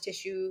adipose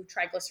tissue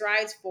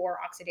triglycerides for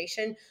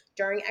oxidation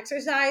during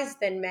exercise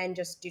than men,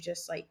 just due to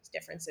slight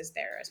differences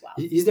there as well.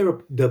 Is there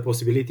the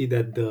possibility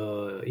that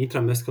the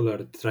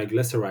intramuscular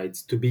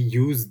triglycerides to be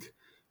used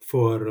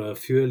for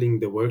fueling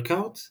the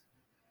workout?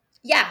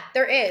 Yeah,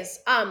 there is.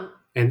 And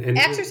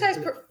Exercise.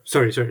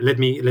 Sorry. Let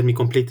me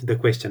complete the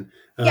question.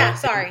 Yeah,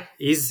 sorry.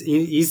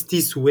 Is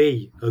this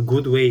way a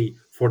good way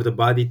for the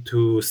body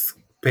to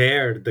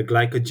spare the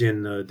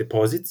glycogen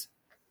deposits?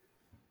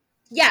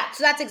 Yeah,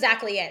 so that's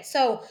exactly it.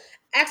 So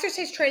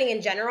exercise training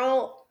in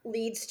general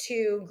leads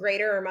to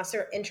greater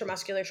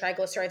intramuscular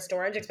triglyceride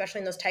storage, especially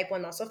in those type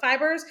 1 muscle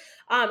fibers.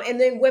 And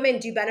then women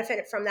do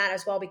benefit from that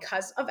as well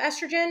because of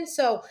estrogen.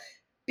 So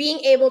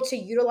being able to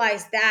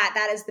utilize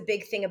that is the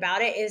big thing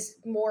about it, is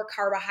more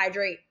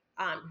carbohydrate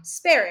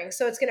sparing.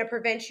 So it's going to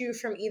prevent you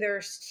from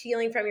either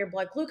stealing from your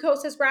blood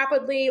glucose as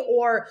rapidly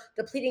or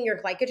depleting your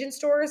glycogen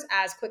stores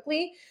as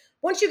quickly.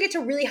 Once you get to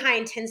really high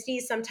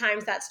intensities,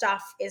 sometimes that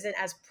stuff isn't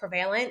as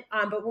prevalent.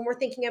 But when we're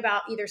thinking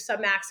about either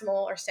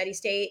submaximal or steady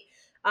state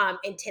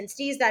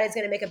intensities, that is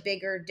going to make a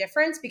bigger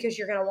difference because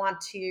you're going to want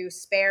to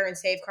spare and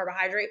save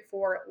carbohydrate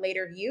for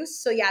later use.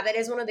 So yeah, that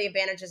is one of the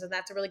advantages. And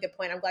that's a really good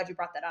point. I'm glad you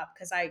brought that up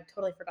because I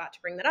totally forgot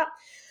to bring that up.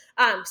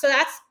 So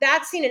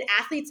that's seen in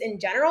athletes in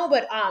general,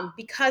 but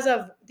because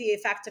of the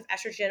effects of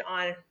estrogen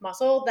on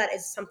muscle, that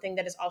is something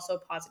that is also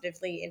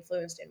positively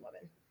influenced in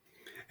women.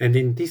 And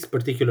in this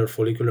particular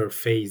follicular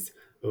phase,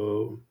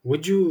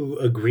 would you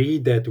agree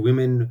that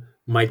women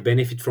might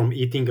benefit from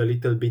eating a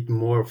little bit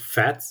more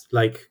fats,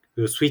 like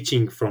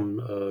switching from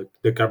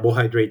the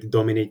carbohydrate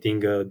dominating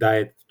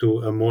diet to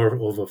a more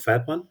of a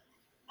fat one?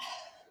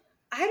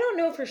 I don't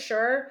know for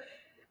sure.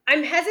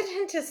 I'm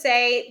hesitant to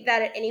say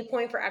that at any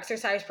point for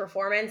exercise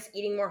performance,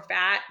 eating more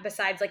fat,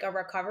 besides like a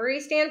recovery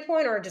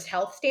standpoint or just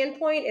health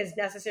standpoint, is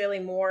necessarily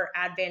more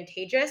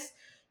advantageous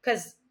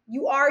because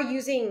you are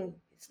using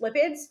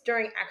lipids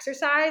during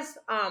exercise,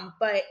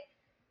 but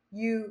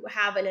you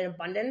have an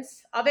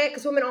abundance of it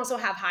because women also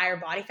have higher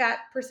body fat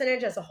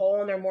percentage as a whole,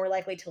 and they're more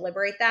likely to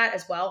liberate that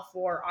as well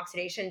for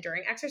oxidation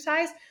during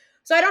exercise.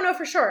 So I don't know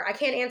for sure. I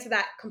can't answer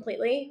that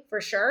completely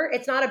for sure.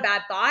 It's not a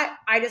bad thought.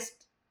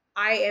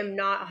 I am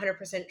not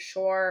 100%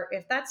 sure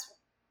if that's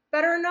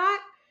better or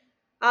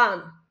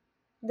not.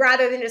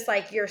 Rather than just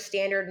like your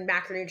standard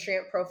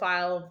macronutrient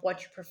profile of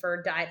what your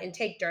preferred diet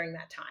intake during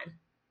that time.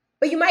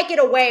 But you might get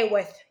away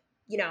with,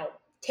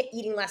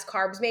 eating less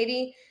carbs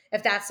maybe,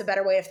 if that's a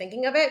better way of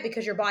thinking of it,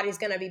 because your body's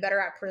going to be better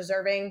at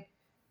preserving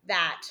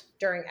that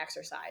during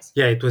exercise.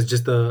 Yeah, it was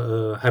just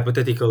a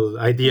hypothetical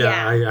idea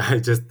Yeah. I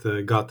just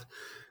got.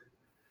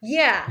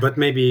 Yeah. But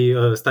maybe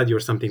a study or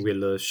something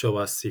will show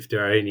us if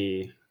there are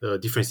any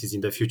differences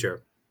in the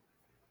future.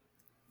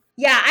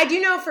 Yeah, I do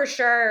know for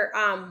sure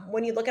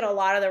when you look at a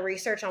lot of the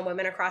research on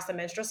women across the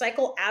menstrual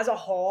cycle as a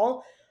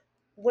whole,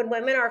 when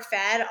women are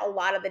fed, a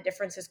lot of the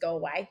differences go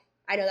away.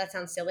 I know that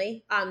sounds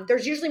silly.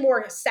 There's usually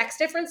more sex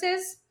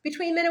differences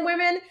between men and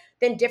women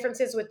than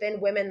differences within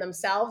women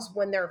themselves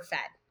when they're fed.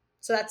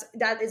 So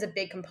that is a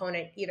big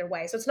component either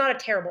way. So it's not a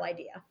terrible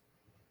idea.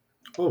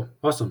 Oh,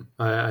 awesome!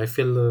 I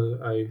feel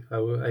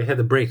I had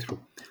a breakthrough.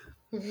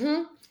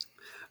 Mm-hmm.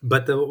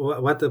 But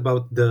what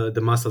about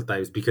the muscle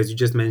types? Because you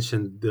just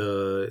mentioned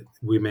the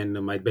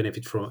women might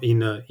benefit from in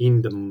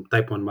the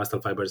type 1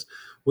 muscle fibers.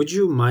 Would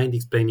you mind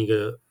explaining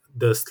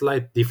the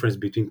slight difference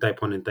between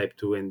type 1 and type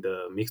 2 and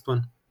the mixed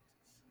one?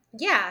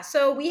 Yeah.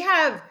 So we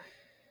have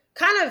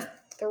kind of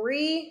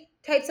three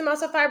types of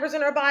muscle fibers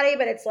in our body,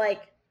 but it's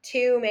like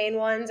two main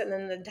ones, and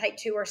then the type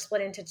 2 are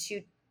split into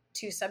two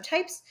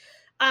subtypes.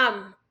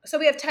 So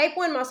we have type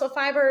 1 muscle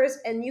fibers,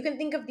 and you can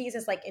think of these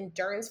as like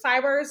endurance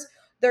fibers.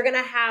 They're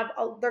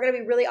gonna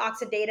be really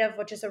oxidative,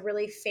 which is a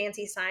really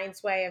fancy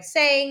science way of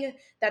saying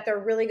that they're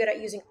really good at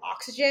using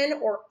oxygen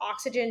or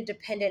oxygen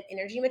dependent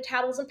energy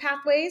metabolism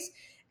pathways.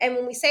 And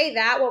when we say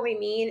that, what we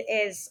mean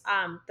is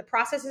the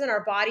processes in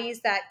our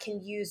bodies that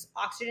can use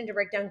oxygen to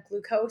break down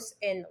glucose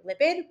and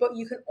lipid, but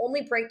you can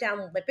only break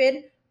down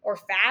lipid or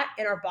fat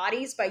in our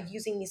bodies by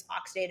using these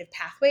oxidative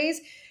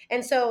pathways.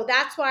 And so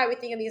that's why we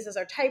think of these as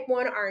our type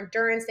 1, our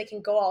endurance. They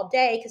can go all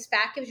day because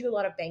fat gives you a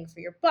lot of bang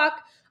for your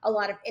buck, a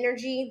lot of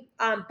energy.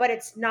 But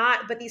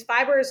these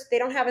fibers, they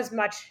don't have as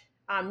much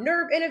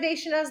nerve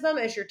innervation as them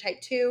as your type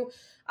 2.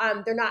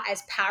 They're not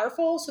as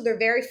powerful. So they're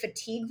very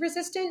fatigue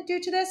resistant due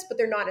to this, but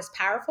they're not as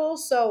powerful.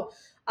 So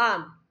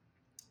um,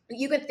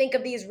 you can think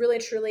of these really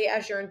truly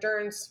as your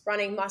endurance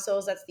running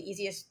muscles. That's the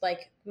easiest,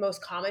 like most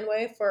common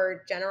way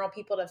for general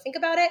people to think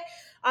about it.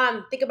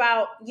 Think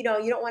about, you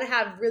don't want to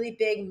have really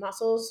big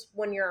muscles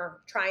when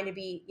you're trying to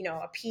be,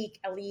 a peak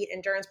elite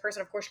endurance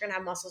person. Of course, you're going to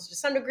have muscles to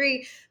some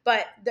degree,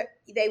 but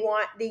you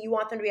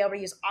want them to be able to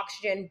use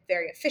oxygen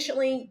very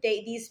efficiently.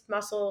 These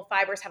muscle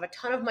fibers have a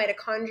ton of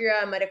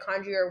mitochondria.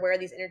 Mitochondria are where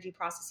these energy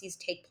processes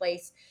take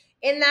place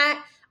in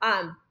that.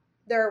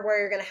 They're where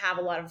you're going to have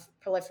a lot of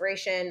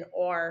proliferation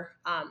or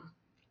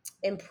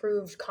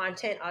improved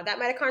content of that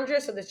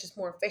mitochondria. So that's just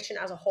more efficient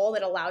as a whole.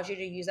 That allows you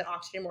to use that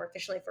oxygen more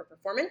efficiently for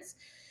performance.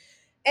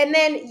 And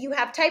then you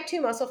have type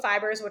 2 muscle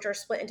fibers, which are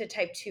split into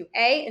type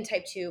 2A and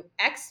type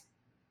 2X.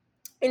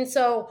 And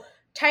so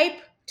type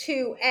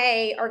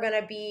 2A are going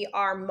to be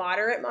our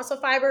moderate muscle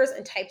fibers,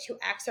 and type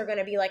 2X are going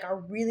to be like our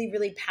really,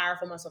 really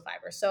powerful muscle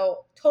fibers.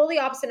 So totally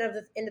opposite of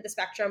the end of the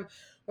spectrum.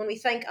 When we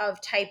think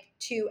of type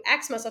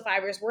 2X muscle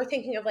fibers, we're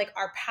thinking of like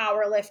our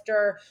power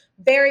lifter,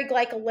 very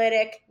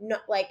glycolytic,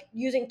 like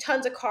using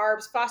tons of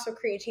carbs,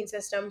 phosphocreatine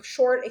system,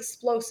 short,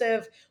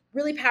 explosive,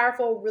 really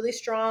powerful, really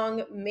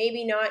strong,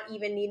 maybe not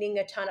even needing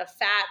a ton of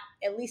fat,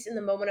 at least in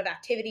the moment of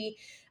activity.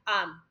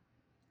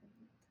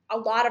 A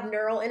lot of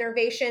neural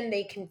innervation.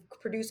 They can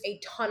produce a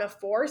ton of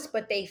force,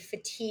 but they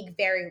fatigue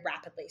very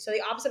rapidly. So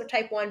the opposite of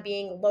type 1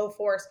 being low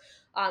force,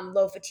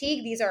 low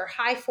fatigue. These are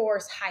high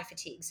force, high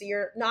fatigue. So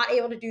you're not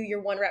able to do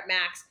your 1 rep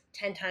max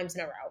 10 times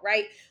in a row,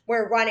 right?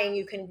 Where running,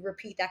 you can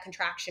repeat that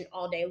contraction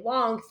all day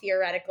long,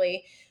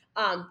 theoretically.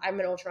 I'm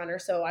an ultra runner,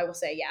 so I will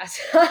say yes.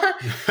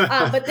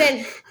 But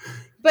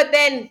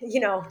then,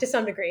 to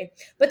some degree.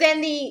 But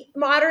then the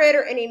moderate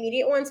or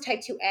intermediate ones,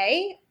 type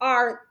 2A,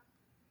 are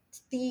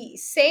the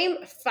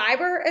same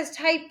fiber as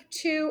type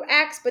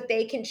 2X, but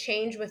they can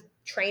change with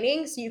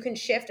training. So you can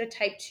shift a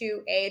type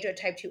 2A to a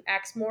type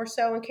 2X more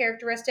so in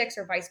characteristics,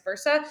 or vice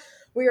versa.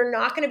 We are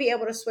not going to be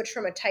able to switch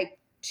from a type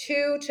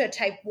 2 to a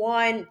type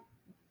 1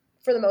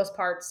 for the most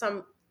part.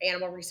 Some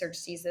animal research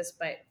sees this,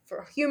 but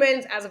for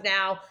humans, as of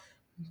now,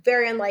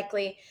 very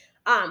unlikely.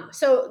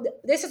 So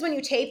this is when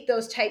you take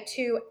those type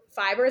 2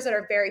 fibers that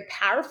are very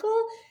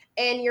powerful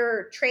and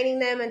you're training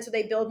them, and so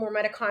they build more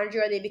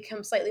mitochondria, they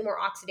become slightly more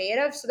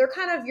oxidative. So they're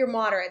kind of your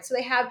moderate. So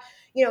they have,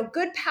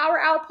 good power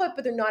output,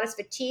 but they're not as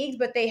fatigued,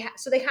 but they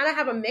kind of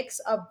have a mix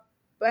of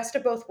best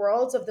of both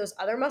worlds of those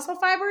other muscle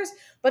fibers,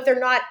 but they're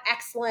not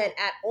excellent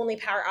at only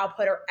power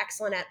output or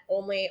excellent at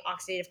only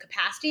oxidative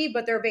capacity,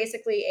 but they're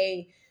basically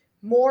a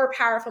more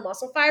powerful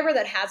muscle fiber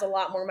that has a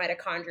lot more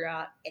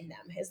mitochondria in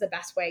them, is the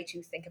best way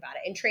to think about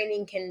it. And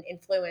training can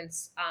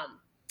influence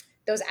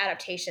those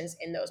adaptations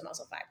in those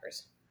muscle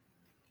fibers.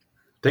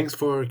 Thanks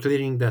for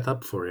clearing that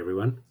up for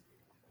everyone.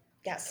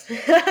 Yes.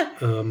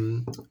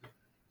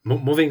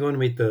 Moving on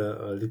with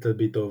a little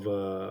bit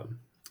of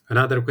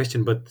another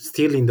question, but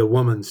still in the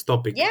woman's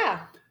topic.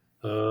 Yeah.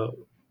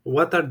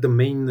 What are the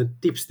main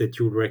tips that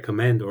you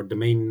recommend, or the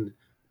main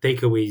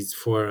takeaways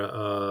for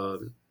a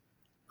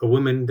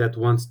woman that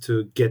wants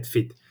to get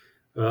fit?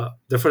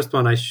 The first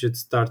one I should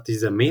start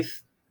is a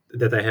myth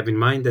that I have in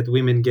mind, that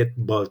women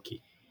get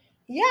bulky.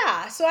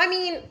 Yeah. So,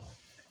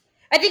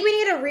 I think we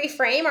need to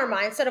reframe our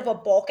mindset of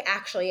what bulk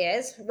actually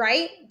is,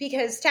 right?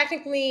 Because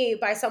technically,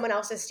 by someone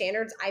else's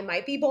standards, I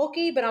might be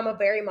bulky, but I'm a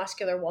very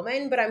muscular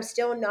woman, but I'm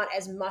still not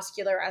as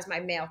muscular as my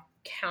male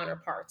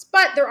counterparts.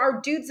 But there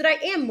are dudes that I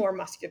am more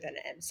muscular than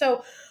I am.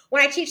 So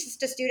when I teach this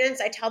to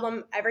students, I tell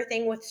them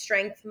everything with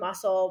strength,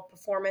 muscle,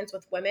 performance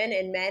with women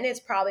and men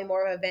is probably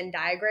more of a Venn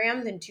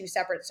diagram than two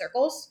separate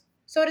circles,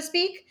 so to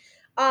speak.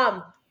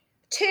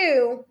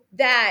 Two,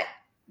 that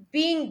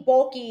being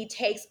bulky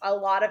takes a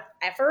lot of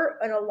effort,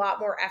 and a lot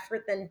more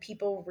effort than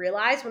people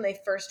realize when they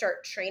first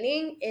start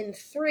training. And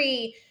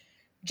three,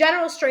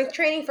 general strength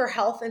training for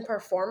health and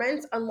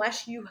performance,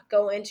 unless you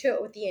go into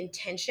it with the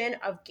intention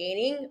of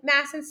gaining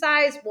mass and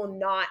size, will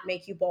not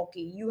make you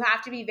bulky. You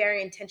have to be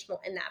very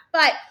intentional in that.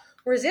 But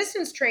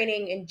resistance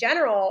training in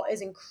general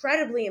is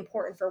incredibly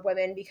important for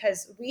women,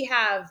 because we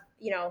have,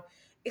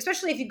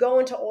 especially if you go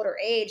into older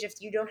age, if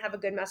you don't have a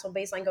good muscle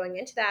baseline going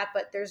into that,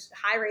 but there's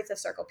high rates of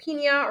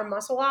sarcopenia or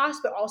muscle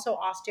loss, but also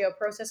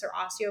osteoporosis or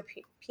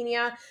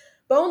osteopenia,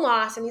 bone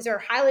loss. And these are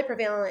highly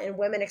prevalent in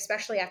women,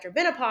 especially after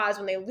menopause,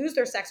 when they lose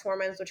their sex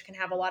hormones, which can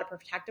have a lot of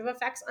protective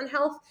effects on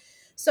health.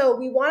 So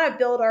we want to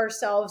build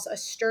ourselves a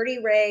sturdy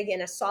rig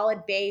and a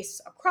solid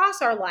base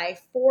across our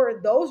life for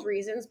those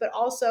reasons, but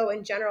also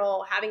in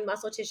general, having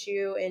muscle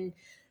tissue and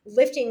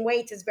lifting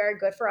weights is very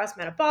good for us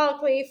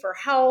metabolically, for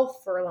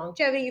health, for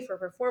longevity, for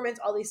performance,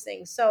 all these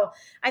things. So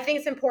I think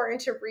it's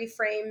important to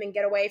reframe and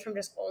get away from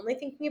just only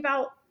thinking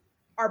about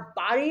our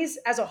bodies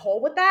as a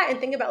whole with that, and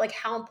think about like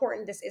how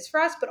important this is for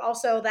us, but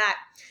also that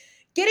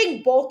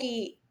getting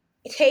bulky,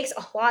 it takes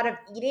a lot of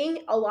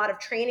eating, a lot of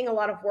training, a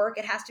lot of work.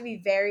 It has to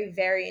be very,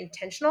 very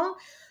intentional.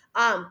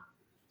 Um,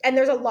 and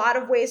there's a lot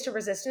of ways to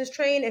resistance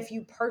train if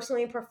you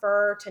personally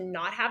prefer to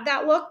not have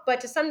that look. But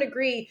to some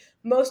degree,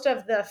 most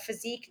of the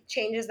physique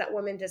changes that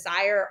women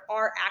desire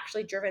are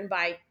actually driven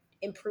by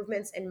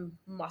improvements in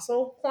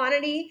muscle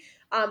quantity,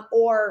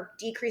 or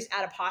decreased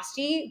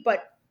adiposity.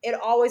 But it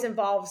always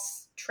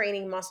involves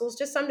training muscles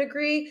to some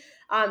degree,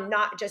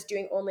 not just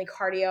doing only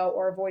cardio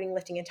or avoiding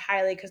lifting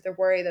entirely because they're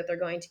worried that they're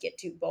going to get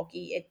too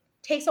bulky. It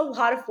takes a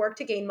lot of work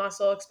to gain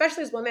muscle,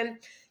 especially as women,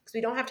 because we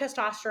don't have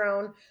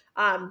testosterone.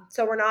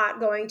 So we're not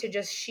going to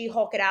just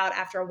She-Hulk it out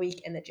after a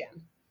week in the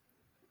gym.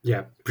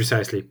 Yeah,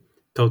 precisely.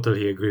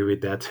 Totally agree with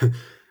that,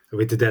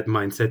 with that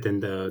mindset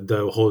and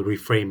the whole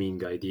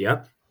reframing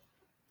idea.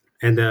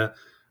 And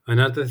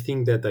another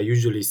thing that I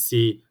usually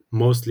see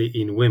mostly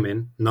in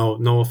women,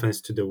 no offense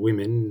to the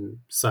women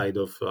side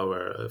of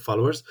our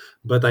followers,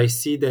 but I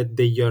see that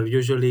they are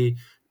usually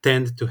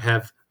tend to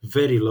have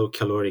very low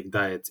caloric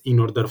diets in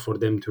order for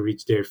them to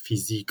reach their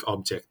physique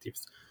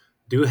objectives.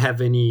 Do you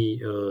have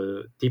any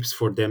tips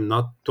for them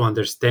not to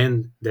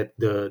understand that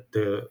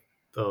the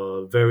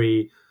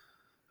very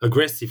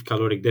aggressive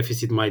caloric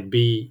deficit might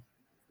be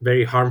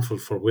very harmful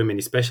for women,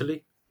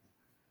 especially?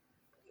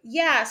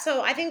 Yeah,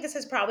 so I think this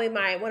is probably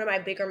my one of my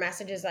bigger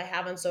messages I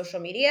have on social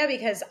media,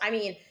 because I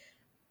mean,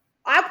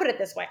 I put it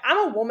this way.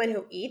 I'm a woman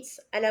who eats,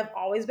 and I've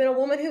always been a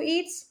woman who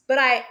eats, but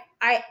I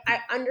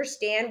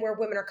understand where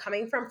women are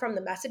coming from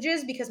the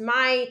messages, because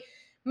my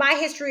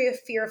history of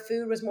fear of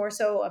food was more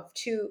so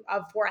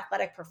of for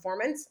athletic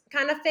performance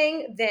kind of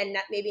thing than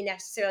maybe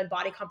necessarily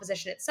body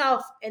composition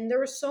itself. And there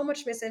was so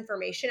much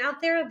misinformation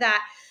out there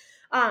that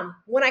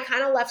when I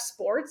kind of left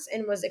sports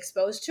and was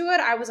exposed to it,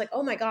 I was like,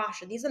 oh my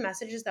gosh, are these the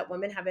messages that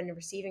women have been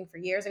receiving for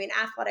years? I mean,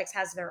 athletics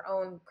has their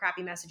own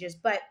crappy messages,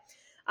 but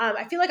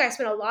I feel like I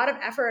spent a lot of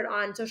effort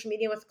on social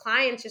media with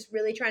clients, just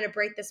really trying to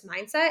break this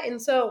mindset.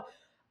 And so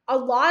a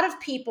lot of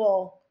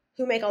people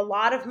who make a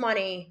lot of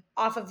money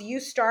off of you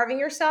starving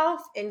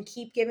yourself and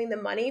keep giving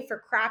them money for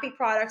crappy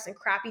products and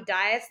crappy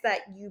diets that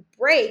you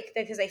break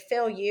because they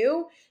fail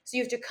you, so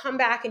you have to come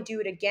back and do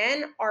it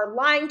again, are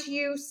lying to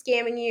you,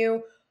 scamming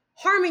you,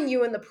 harming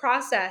you in the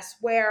process.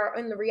 Where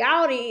in the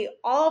reality,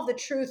 all of the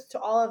truth to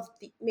all of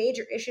the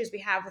major issues we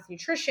have with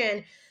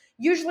nutrition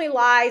usually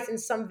lies in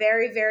some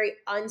very, very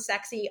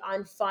unsexy,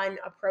 unfun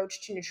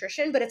approach to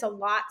nutrition, but it's a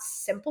lot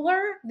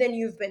simpler than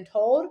you've been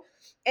told.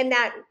 And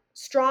that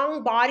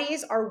strong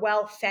bodies are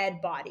well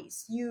fed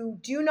bodies. You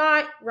do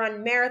not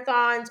run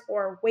marathons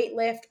or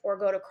weightlift or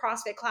go to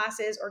CrossFit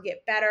classes or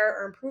get better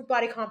or improve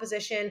body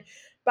composition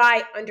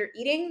by under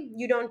eating.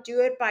 You don't do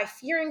it by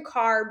fearing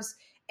carbs,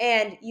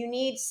 and you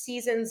need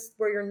seasons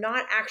where you're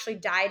not actually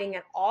dieting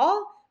at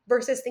all,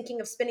 versus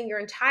thinking of spending your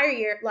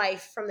entire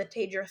life from the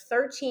age you're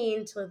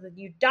 13 till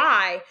you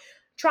die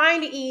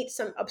trying to eat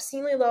some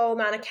obscenely low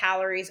amount of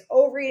calories,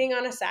 overeating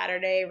on a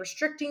Saturday,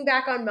 restricting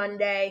back on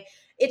Monday.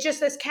 It's just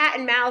this cat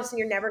and mouse, and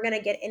you're never going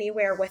to get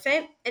anywhere with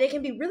it. And it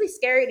can be really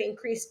scary to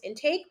increase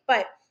intake,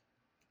 but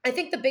I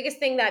think the biggest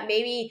thing that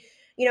maybe,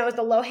 is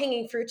the low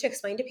hanging fruit to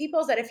explain to people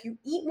is that if you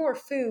eat more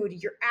food,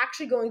 you're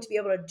actually going to be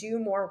able to do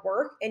more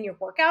work in your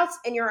workouts,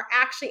 and you're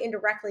actually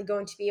indirectly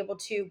going to be able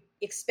to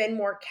expend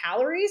more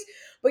calories,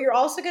 but you're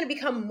also going to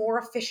become more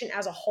efficient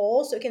as a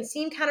whole. So it can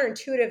seem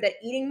counterintuitive that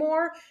eating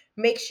more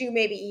makes you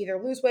maybe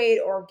either lose weight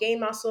or gain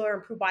muscle or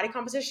improve body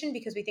composition,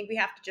 because we think we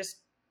have to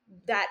just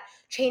that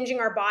changing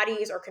our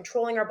bodies or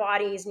controlling our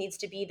bodies needs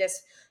to be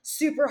this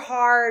super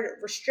hard,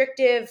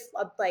 restrictive,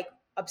 like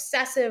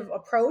obsessive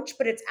approach,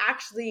 but it's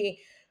actually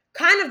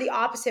kind of the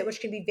opposite,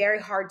 which can be very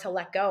hard to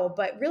let go.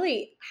 But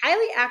really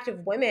highly active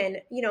women,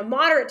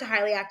 moderate to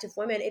highly active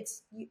women,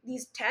 it's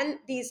these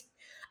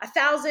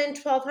 1,000,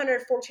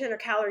 1,200, 1,400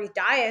 calories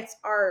diets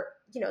are,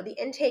 the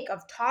intake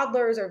of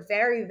toddlers or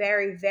very,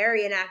 very,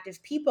 very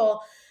inactive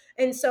people.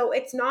 And so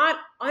it's not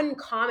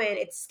uncommon.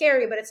 It's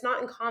scary, but it's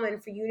not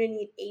uncommon for you to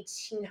need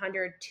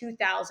 1,800,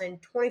 2,000,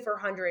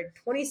 2,400,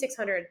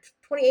 2,600,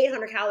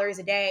 2,800 calories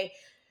a day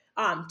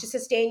to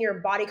sustain your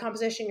body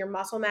composition, your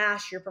muscle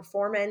mass, your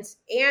performance,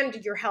 and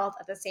your health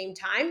at the same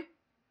time.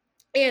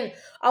 And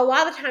a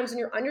lot of the times when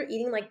you're under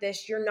eating like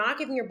this, you're not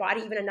giving your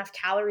body even enough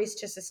calories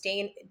to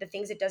sustain the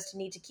things it does to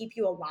need to keep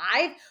you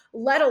alive,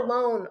 let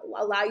alone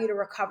allow you to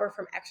recover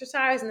from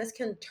exercise. And this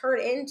can turn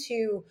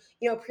into,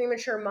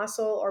 premature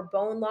muscle or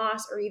bone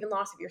loss or even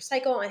loss of your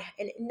cycle and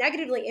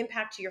negatively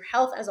impact your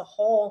health as a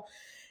whole.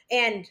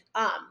 And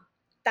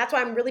that's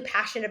why I'm really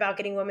passionate about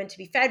getting women to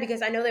be fed,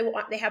 because I know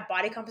they have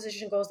body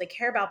composition goals they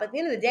care about. But at the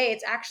end of the day,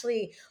 it's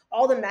actually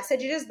all the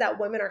messages that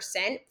women are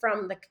sent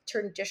from the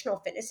traditional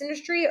fitness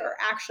industry are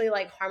actually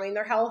like harming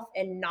their health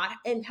and not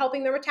and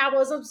helping their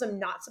metabolism, so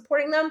not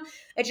supporting them.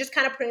 It's just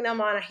kind of putting them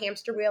on a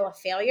hamster wheel of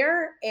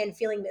failure and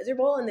feeling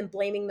miserable and then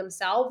blaming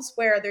themselves,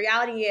 where the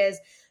reality is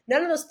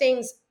none of those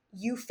things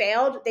you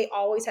failed, they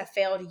always have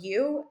failed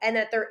you, and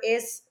that there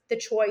is the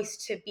choice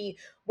to be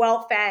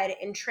well fed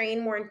and train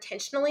more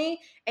intentionally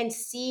and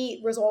see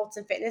results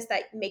in fitness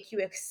that make you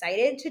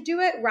excited to do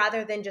it,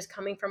 rather than just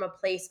coming from a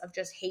place of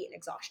just hate and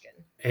exhaustion.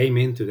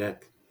 Amen to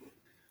that.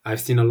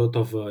 I've seen a lot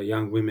of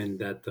young women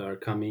that are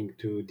coming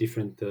to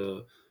different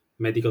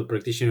medical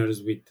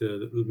practitioners with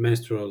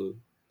menstrual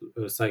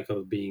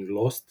cycle being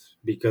lost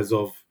because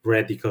of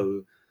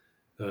radical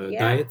Yeah.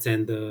 diets,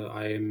 and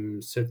I am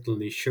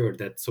certainly sure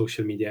that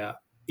social media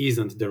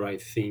isn't the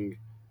right thing,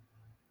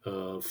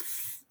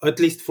 at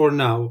least for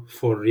now,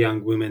 for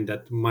young women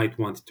that might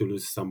want to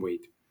lose some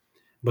weight.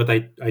 But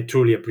I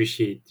truly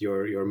appreciate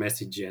your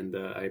message, and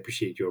I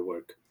appreciate your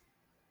work.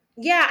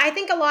 Yeah, I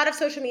think a lot of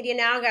social media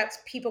now gets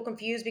people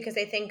confused because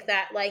they think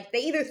that like they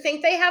either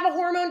think they have a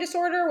hormone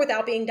disorder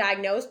without being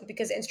diagnosed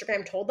because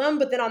Instagram told them,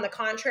 but then on the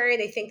contrary,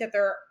 they think that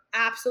they're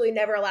absolutely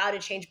never allowed to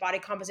change body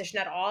composition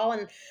at all.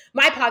 And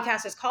my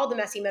podcast is called The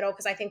Messy Middle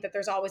because I think that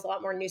there's always a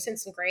lot more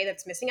nuisance and gray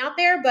that's missing out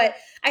there. But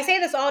I say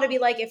this all to be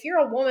like, if you're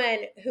a woman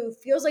who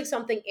feels like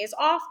something is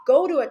off,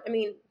 go to it. I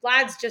mean,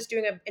 Vlad's just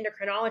doing an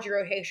endocrinology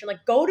rotation.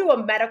 Like, go to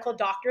a medical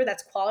doctor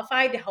that's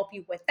qualified to help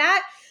you with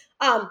that.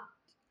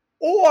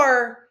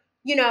 Or,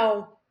 you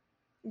know,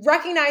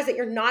 recognize that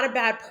you're not a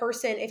bad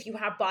person if you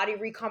have body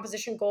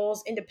recomposition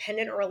goals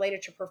independent or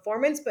related to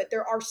performance, but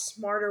there are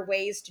smarter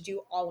ways to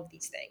do all of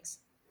these things.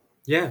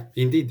 Yeah,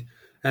 indeed.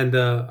 And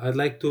I'd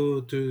like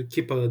to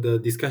keep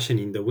the discussion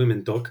in the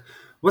women talk.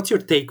 What's your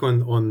take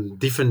on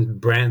different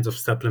brands of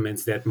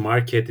supplements that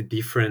market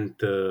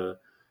different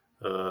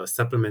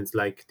supplements,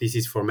 like this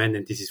is for men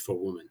and this is for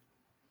women?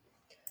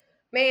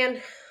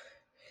 Man,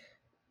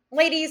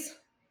 ladies,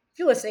 if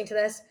you're listening to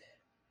this,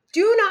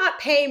 do not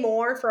pay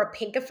more for a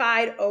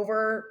pinkified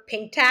over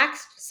pink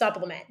taxed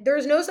supplement.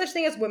 There's no such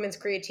thing as women's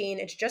creatine.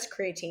 It's just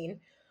creatine.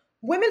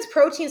 Women's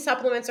protein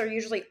supplements are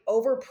usually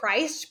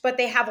overpriced, but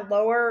they have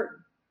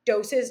lower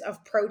doses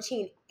of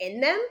protein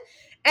in them.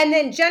 And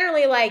then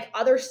generally, like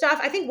other stuff,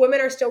 I think women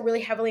are still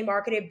really heavily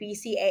marketed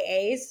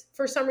BCAAs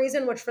for some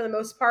reason, which for the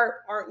most part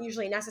aren't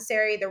usually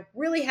necessary. They're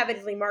really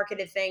heavily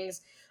marketed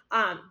things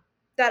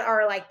that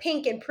are like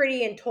pink and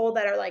pretty and told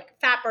that are like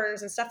fat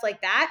burners and stuff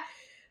like that.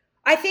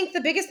 I think the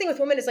biggest thing with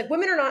women is like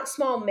women are not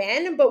small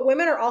men, but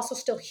women are also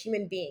still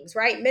human beings,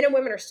 right? Men and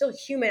women are still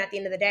human at the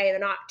end of the day. They're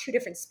not two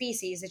different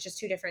species. It's just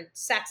two different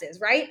sexes,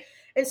 right?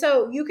 And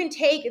so you can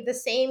take the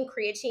same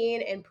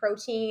creatine and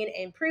protein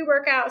and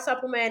pre-workout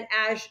supplement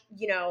as,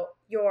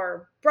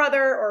 your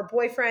brother or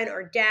boyfriend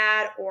or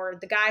dad or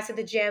the guys at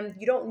the gym.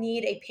 You don't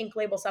need a pink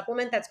label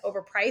supplement that's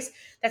overpriced,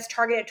 that's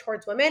targeted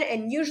towards women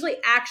and usually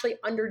actually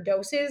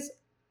underdoses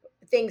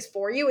things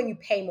for you and you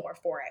pay more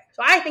for it.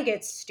 So I think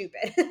it's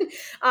stupid.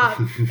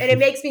 And it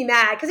makes me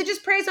mad because it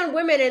just preys on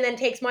women and then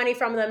takes money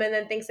from them and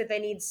then thinks that they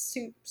need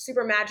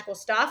super magical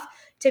stuff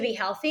to be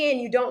healthy. And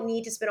you don't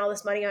need to spend all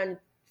this money on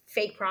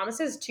fake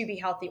promises to be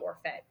healthy or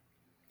fit.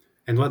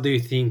 And what do you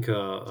think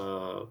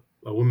a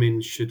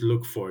woman should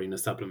look for in a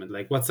supplement?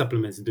 Like, what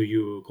supplements do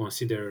you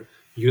consider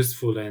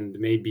useful and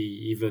maybe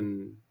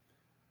even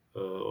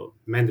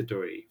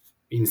mandatory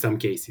in some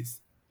cases?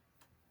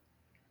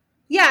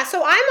 Yeah,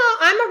 so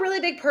I'm a really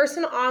big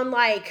person on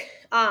like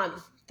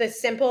the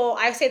simple,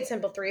 I say the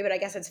simple three, but I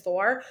guess it's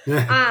four.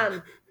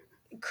 Um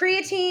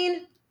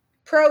Creatine,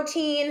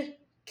 protein,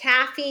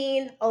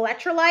 caffeine,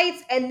 electrolytes,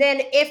 and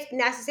then if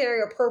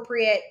necessary,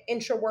 appropriate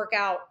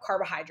intra-workout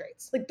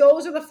carbohydrates. Like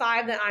those are the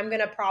five that I'm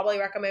gonna probably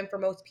recommend for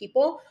most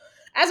people.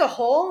 As a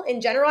whole, in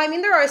general, I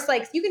mean, there are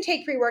like you can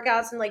take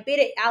pre-workouts and like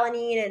beta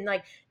alanine and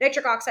like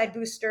nitric oxide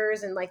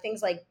boosters and like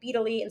things like beta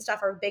elite and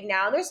stuff are big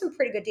now. And there's some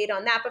pretty good data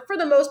on that, but for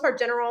the most part,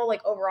 general,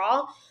 like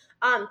overall,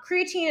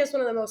 creatine is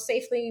one of the most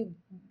safely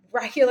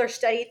regular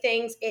study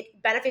things. It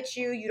benefits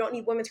you. You don't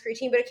need women's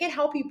creatine, but it can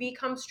help you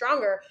become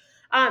stronger.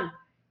 Um,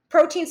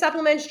 Protein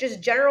supplements,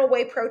 just general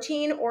whey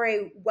protein or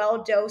a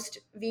well-dosed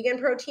vegan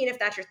protein, if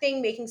that's your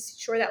thing, making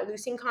sure that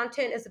leucine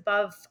content is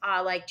above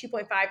like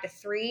 2.5 to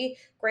 3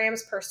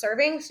 grams per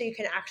serving so you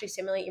can actually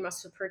stimulate your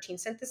muscle protein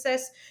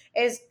synthesis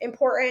is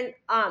important.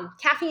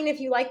 Caffeine,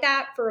 if you like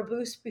that, for a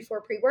boost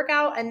before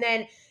pre-workout. And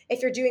then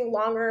if you're doing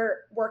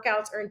longer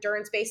workouts or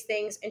endurance-based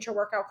things,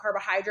 intra-workout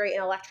carbohydrate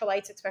and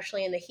electrolytes,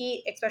 especially in the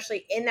heat,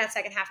 especially in that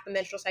second half of the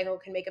menstrual cycle,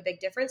 can make a big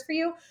difference for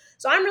you.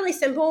 So I'm really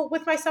simple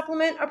with my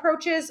supplement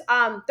approaches.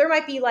 There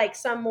might be like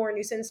some more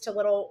nuisance to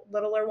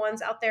littler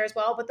ones out there as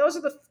well, but those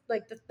are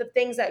the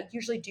things that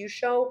usually do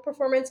show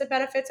performance and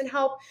benefits and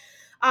help.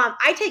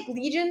 I take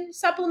Legion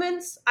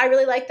supplements. I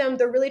really like them.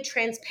 They're really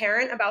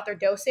transparent about their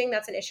dosing.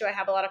 That's an issue I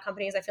have a lot of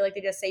companies. I feel like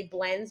they just say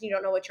blends. You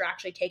don't know what you're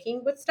actually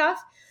taking with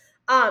stuff.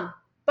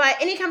 But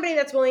any company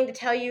that's willing to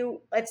tell you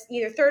it's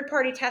either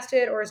third-party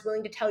tested or is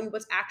willing to tell you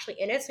what's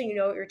actually in it so you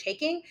know what you're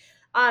taking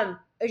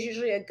is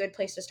usually a good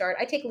place to start.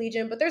 I take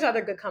Legion, but there's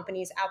other good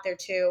companies out there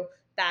too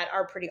that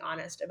are pretty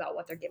honest about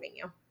what they're giving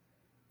you.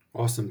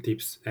 Awesome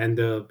tips. And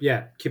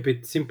keep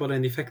it simple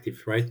and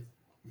effective, right?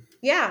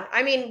 Yeah.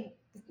 I mean,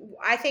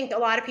 I think a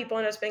lot of people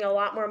end up spending a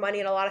lot more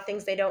money on a lot of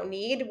things they don't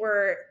need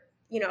where,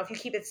 if you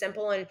keep it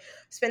simple and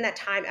spend that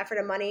time, effort,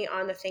 and money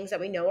on the things that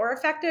we know are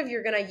effective,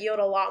 you're going to yield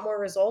a lot more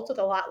results with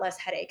a lot less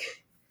headache.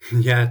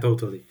 Yeah,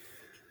 totally.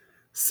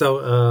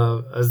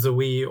 So, as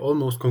we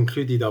almost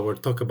concluded our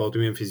talk about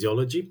women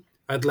physiology,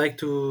 I'd like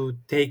to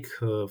take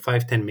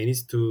 5-10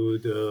 minutes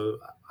to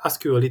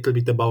ask you a little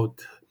bit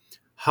about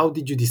how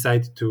did you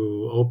decide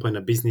to open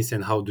a business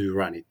and how do you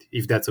run it,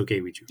 if that's okay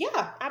with you.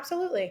 Yeah,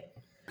 absolutely.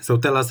 So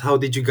tell us, how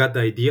did you get the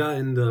idea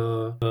and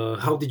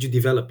how did you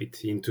develop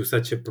it into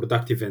such a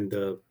productive and,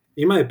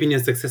 in my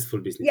opinion, successful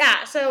business?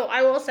 Yeah, so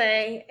I will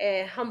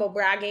say, humble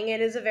bragging, it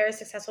is a very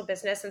successful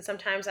business, and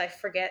sometimes I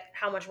forget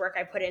how much work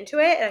I put into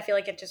it, and I feel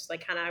like it just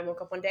like kind of I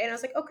woke up one day and I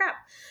was like, oh crap.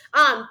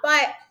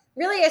 But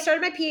really, I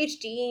started my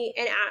PhD,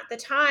 and at the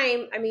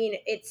time, I mean,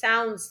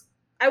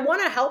 I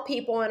want to help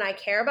people and I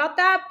care about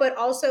that, but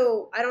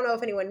also I don't know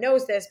if anyone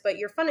knows this, but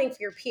your funding for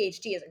your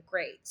PhD isn't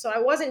great. So I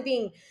wasn't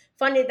being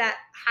funded that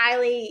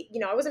highly,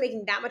 I wasn't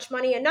making that much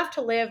money, enough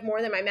to live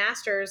more than my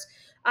master's.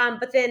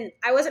 But then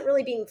I was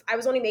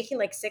only making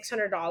like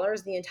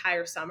 $600 the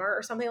entire summer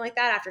or something like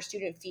that after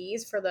student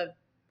fees for the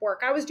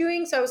work I was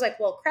doing. So I was like,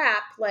 well,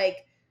 crap,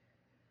 like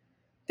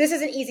this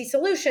is an easy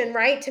solution,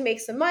 right? To make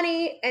some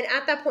money. And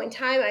at that point in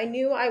time, I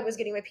knew I was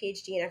getting my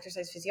PhD in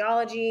exercise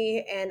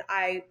physiology, and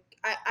I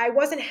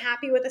wasn't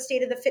happy with the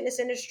state of the fitness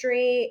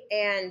industry.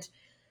 And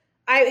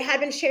I had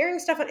been sharing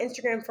stuff on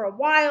Instagram for a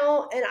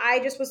while, and I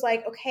just was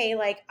like, okay,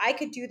 like I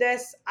could do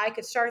this. I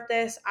could start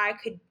this. I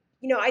could,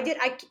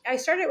 I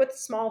started with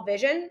small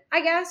vision,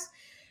 I guess.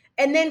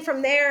 And then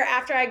from there,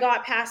 after I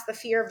got past the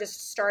fear of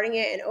just starting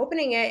it and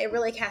opening it, it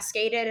really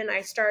cascaded, and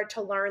I started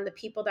to learn the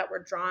people that were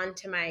drawn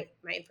to my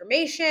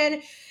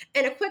information.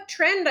 And a quick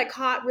trend I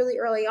caught really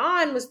early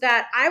on was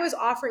that I was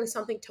offering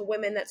something to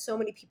women that so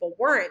many people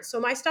weren't. So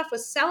my stuff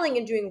was selling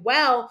and doing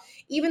well,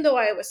 even though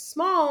I was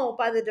small,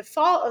 by the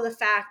default of the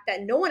fact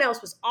that no one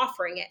else was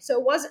offering it.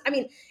 So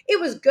it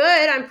was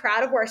good. I'm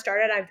proud of where I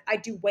started. I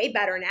do way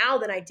better now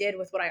than I did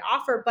with what I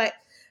offer, but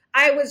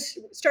I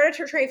started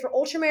to train for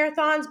ultra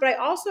marathons, but I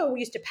also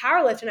used to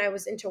powerlift and I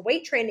was into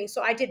weight training.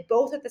 So I did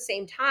both at the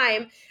same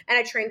time. And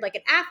I trained like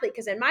an athlete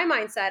because in my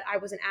mindset, I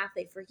was an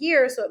athlete for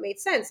years. So it made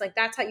sense. Like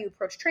that's how you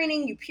approach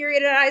training. You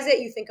periodize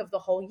it. You think of the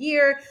whole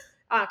year.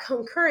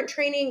 Concurrent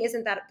training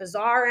isn't that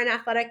bizarre in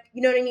athletic,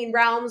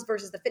 realms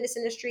versus the fitness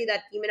industry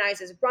that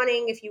demonizes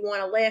running if you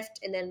want to lift,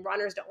 and then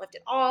runners don't lift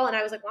at all. And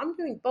I was like, well, I'm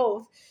doing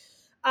both.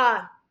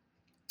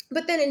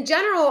 But then in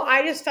general,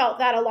 I just felt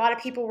that a lot of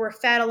people were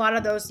fed a lot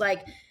of those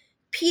like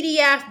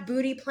PDF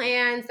booty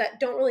plans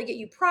that don't really get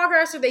you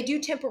progress, or they do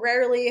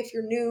temporarily if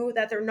you're new,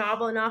 that they're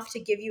novel enough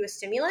to give you a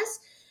stimulus.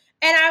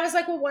 And I was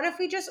like, well, what if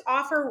we just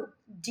offer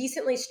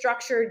decently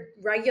structured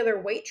regular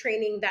weight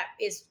training that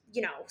is,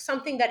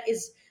 something that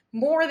is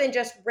more than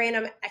just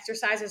random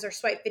exercises or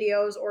swipe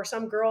videos or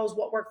some girl's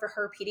what worked for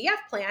her PDF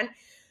plan.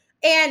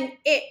 And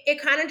it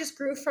kind of just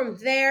grew from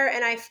there.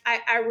 And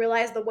I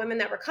realized the women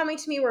that were coming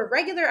to me were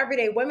regular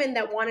everyday women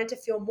that wanted to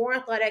feel more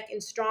athletic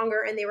and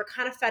stronger. And they were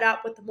kind of fed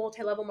up with the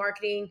multi-level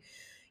marketing,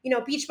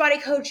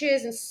 Beachbody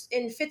coaches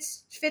and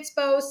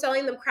Fitspo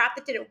selling them crap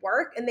that didn't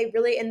work. And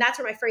that's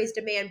where my phrase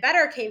demand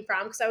better came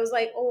from. Because I was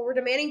like, oh, we're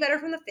demanding better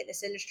from the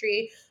fitness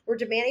industry. We're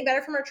demanding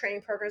better from our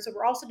training programs. But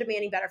we're also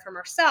demanding better from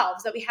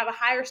ourselves, that we have a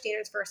higher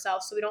standards for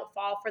ourselves so we don't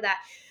fall for that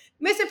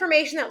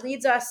misinformation that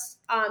leads us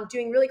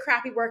doing really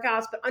crappy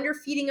workouts, but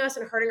underfeeding us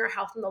and hurting our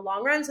health in the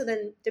long run. So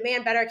then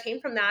demand better came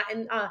from that.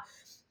 And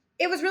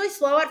it was really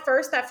slow at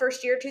first, that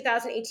first year,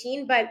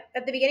 2018. But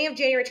at the beginning of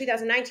January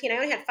 2019, I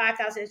only had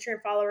 5,000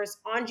 Instagram followers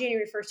on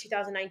January 1st,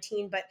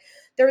 2019. But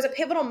there was a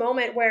pivotal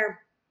moment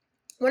where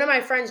one of my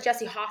friends,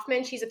 Jessie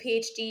Hoffman, she's a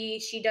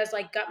PhD. She does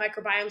like gut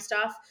microbiome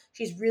stuff.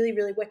 She's really,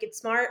 really wicked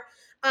smart.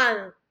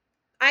 I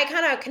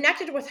kind of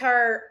connected with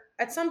her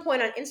at some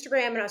point on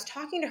Instagram and I was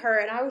talking to her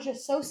and I was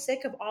just so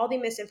sick of all the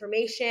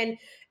misinformation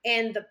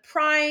and the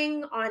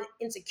prying on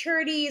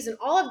insecurities and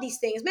all of these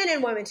things, men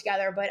and women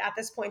together. But at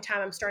this point in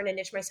time, I'm starting to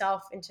niche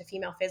myself into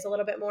female phys a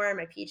little bit more in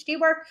my PhD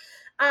work.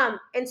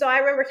 And so I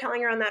remember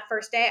telling her on that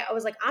first day, I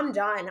was like, I'm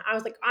done. I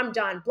was like, I'm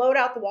done. Blow it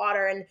out the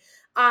water. And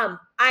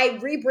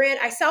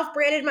I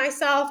self-branded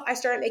myself. I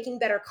started making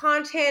better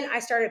content. I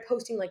started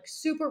posting like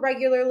super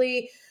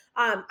regularly.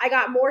 I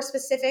got more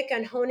specific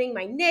on honing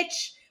my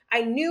niche.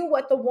 I knew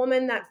what the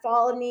woman that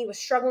followed me was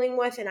struggling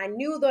with, and I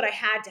knew that I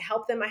had to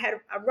help them. I had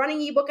a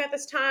running ebook at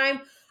this time,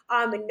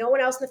 and no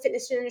one else in the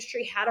fitness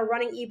industry had a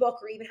running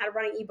ebook or even had a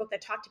running ebook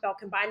that talked about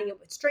combining it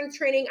with strength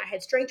training. I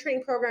had strength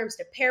training programs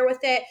to pair with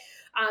it.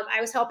 I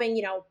was helping,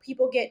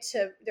 people get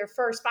to their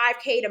first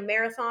 5K to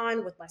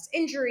marathon with less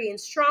injury and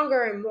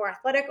stronger and more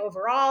athletic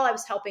overall. I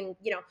was helping,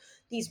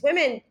 these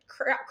women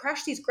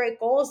crush these great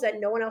goals that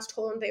no one else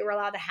told them they were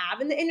allowed to have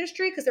in the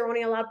industry because they're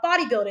only allowed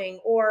bodybuilding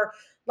or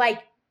like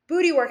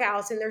booty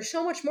workouts. And there's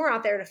so much more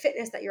out there to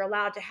fitness that you're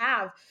allowed to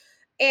have.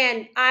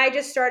 And I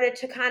just started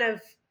to kind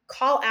of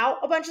call out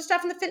a bunch of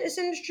stuff in the fitness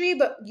industry,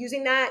 but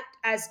using that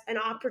as an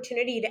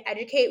opportunity to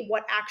educate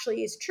what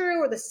actually is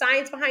true or the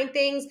science behind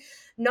things,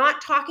 not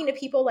talking to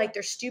people like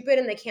they're stupid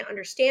and they can't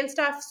understand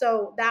stuff.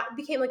 So that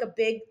became like a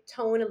big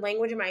tone and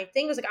language in my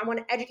thing. It was like, I want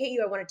to educate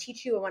you. I want to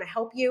teach you. I want to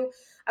help you.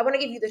 I want to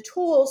give you the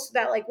tools so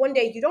that like one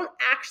day you don't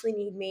actually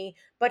need me,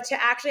 but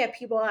to actually have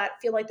people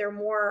that feel like they're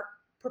more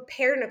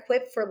prepared and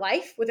equipped for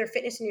life with their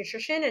fitness and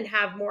nutrition and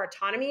have more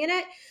autonomy in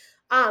it.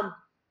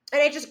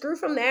 And it just grew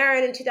from there.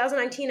 And in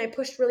 2019, I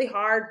pushed really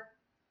hard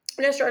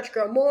and I started to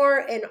grow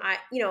more. And I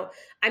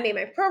made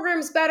my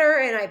programs better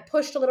and I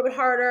pushed a little bit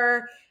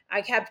harder.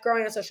 I kept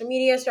growing on social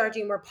media, started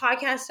doing more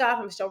podcast stuff.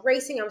 I'm still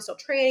racing. I'm still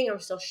training.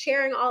 I'm still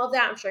sharing all of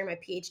that. I'm sharing my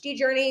PhD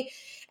journey.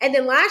 And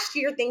then last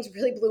year, things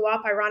really blew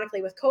up,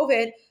 ironically, with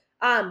COVID.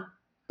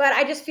 But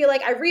I just feel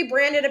like I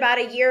rebranded about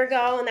a year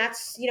ago, and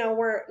that's,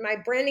 where my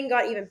branding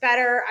got even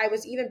better. I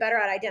was even better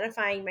at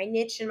identifying my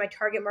niche and my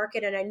target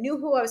market, and I knew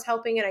who I was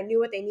helping, and I knew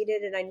what they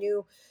needed, and I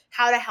knew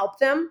how to help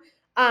them.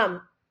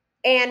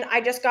 And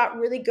I just got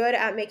really good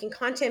at making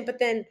content. But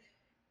then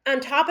on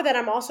top of that,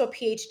 I'm also a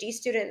PhD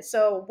student.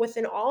 So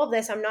within all of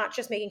this, I'm not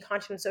just making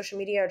content on social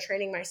media or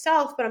training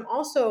myself, but I'm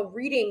also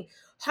reading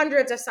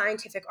hundreds of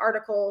scientific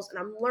articles and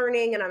I'm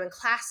learning and I'm in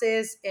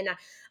classes and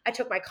I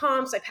took my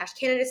comps, I passed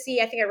candidacy.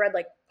 I think I read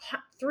like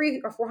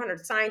 300 or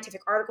 400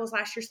 scientific articles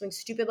last year, something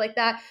stupid like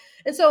that.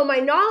 And so my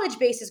knowledge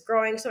base is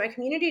growing. So my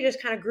community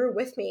just kind of grew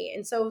with me.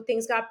 And so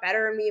things got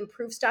better and we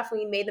improved stuff and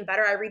we made them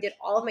better. I redid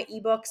all of my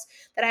ebooks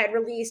that I had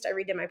released. I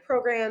redid my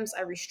programs.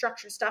 I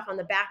restructured stuff on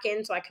the back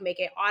end so I can make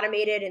it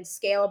automated and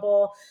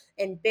scalable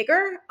and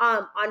bigger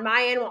on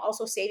my end, while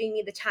also saving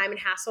me the time and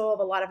hassle of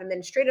a lot of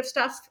administrative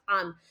stuff.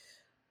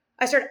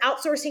 I started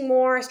outsourcing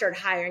more. I started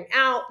hiring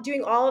out,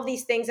 doing all of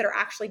these things that are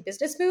actually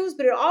business moves.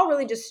 But it all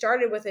really just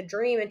started with a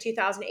dream in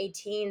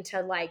 2018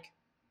 to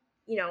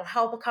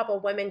help a couple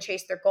of women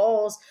chase their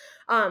goals.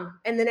 And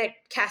then it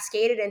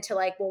cascaded into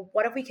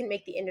what if we can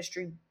make the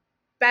industry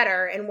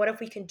better? And what if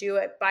we can do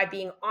it by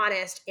being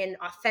honest and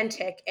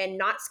authentic and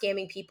not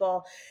scamming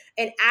people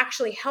and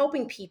actually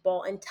helping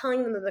people and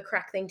telling them the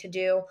correct thing to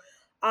do,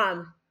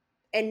 and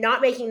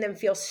not making them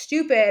feel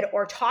stupid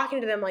or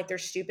talking to them like they're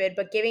stupid,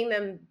 but giving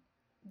them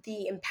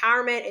the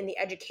empowerment and the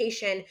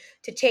education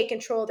to take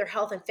control of their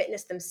health and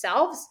fitness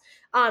themselves,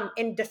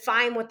 and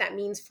define what that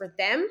means for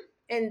them.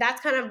 And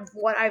that's kind of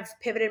what I've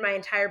pivoted my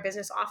entire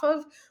business off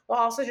of, while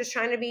also just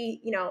trying to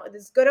be,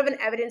 as good of an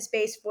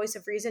evidence-based voice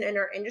of reason in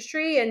our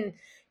industry, and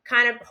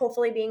kind of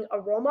hopefully being a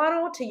role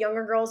model to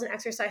younger girls in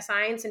exercise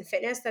science and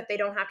fitness, that they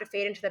don't have to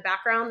fade into the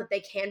background, that they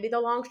can be the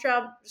loud,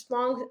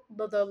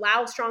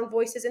 strong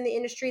voices in the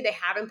industry. They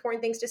have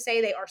important things to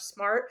say. They are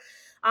smart.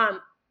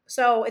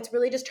 So it's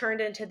really just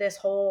turned into this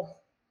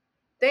whole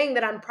thing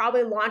that I'm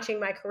probably launching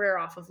my career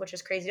off of, which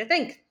is crazy to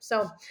think.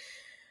 So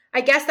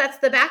I guess that's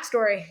the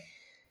backstory.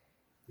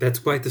 That's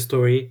quite a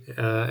story.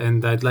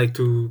 And I'd like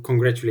to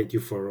congratulate you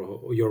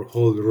for your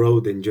whole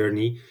road and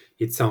journey.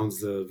 It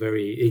sounds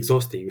very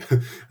exhausting.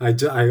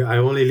 I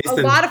only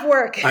listen. A lot of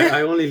work.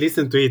 I only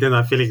listen to it and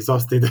I feel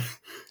exhausted.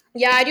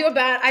 Yeah,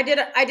 I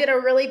did a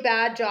really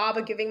bad job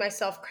of giving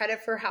myself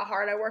credit for how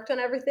hard I worked on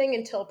everything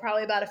until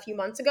probably about a few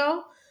months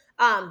ago.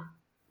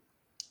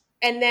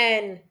 And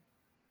then,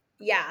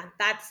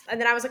 and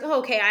then I was like, oh,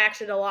 okay, I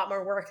actually did a lot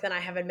more work than I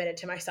have admitted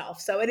to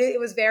myself. So it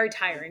was very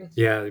tiring.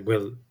 Yeah,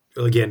 well,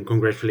 again,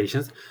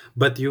 congratulations.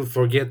 But you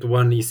forget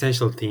one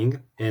essential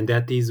thing, and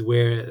that is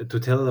where to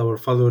tell our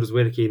followers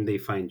where can they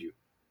find you.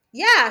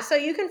 Yeah, so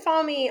you can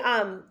follow me.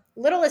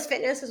 Littlest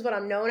Fitness is what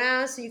I'm known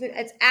as. So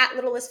it's at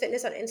Littlest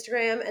Fitness on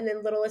Instagram, and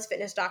then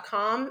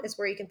littlestfitness.com is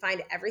where you can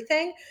find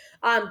everything.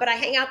 But I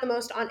hang out the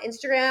most on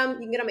Instagram. You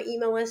can get on my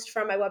email list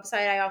from my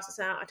website. I also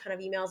send out a ton of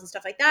emails and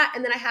stuff like that.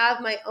 And then I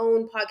have my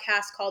own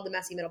podcast called the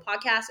Messy Middle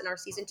Podcast, and our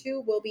season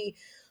 2 will be,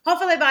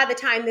 hopefully by the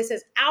time this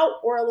is out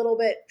or a little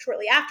bit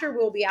shortly after,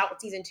 we'll be out with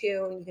season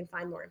 2, and you can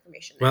find more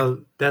information there. Well,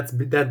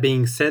 that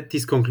being said,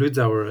 this concludes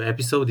our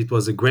episode. It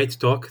was a great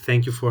talk.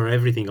 Thank you for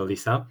everything,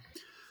 Alyssa.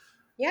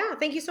 Yeah,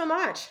 thank you so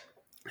much.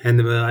 And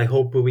I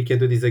hope we can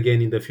do this again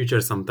in the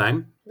future sometime.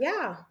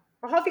 Yeah.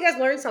 I hope you guys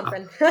learned Uh,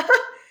 something.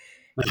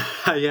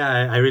 yeah,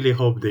 I really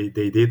hope they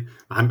did.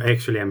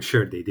 I'm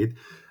sure they did.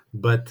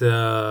 But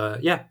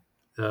yeah,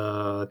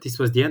 this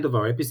was the end of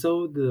our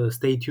episode.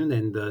 Stay tuned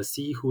and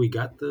see who we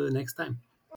got next time.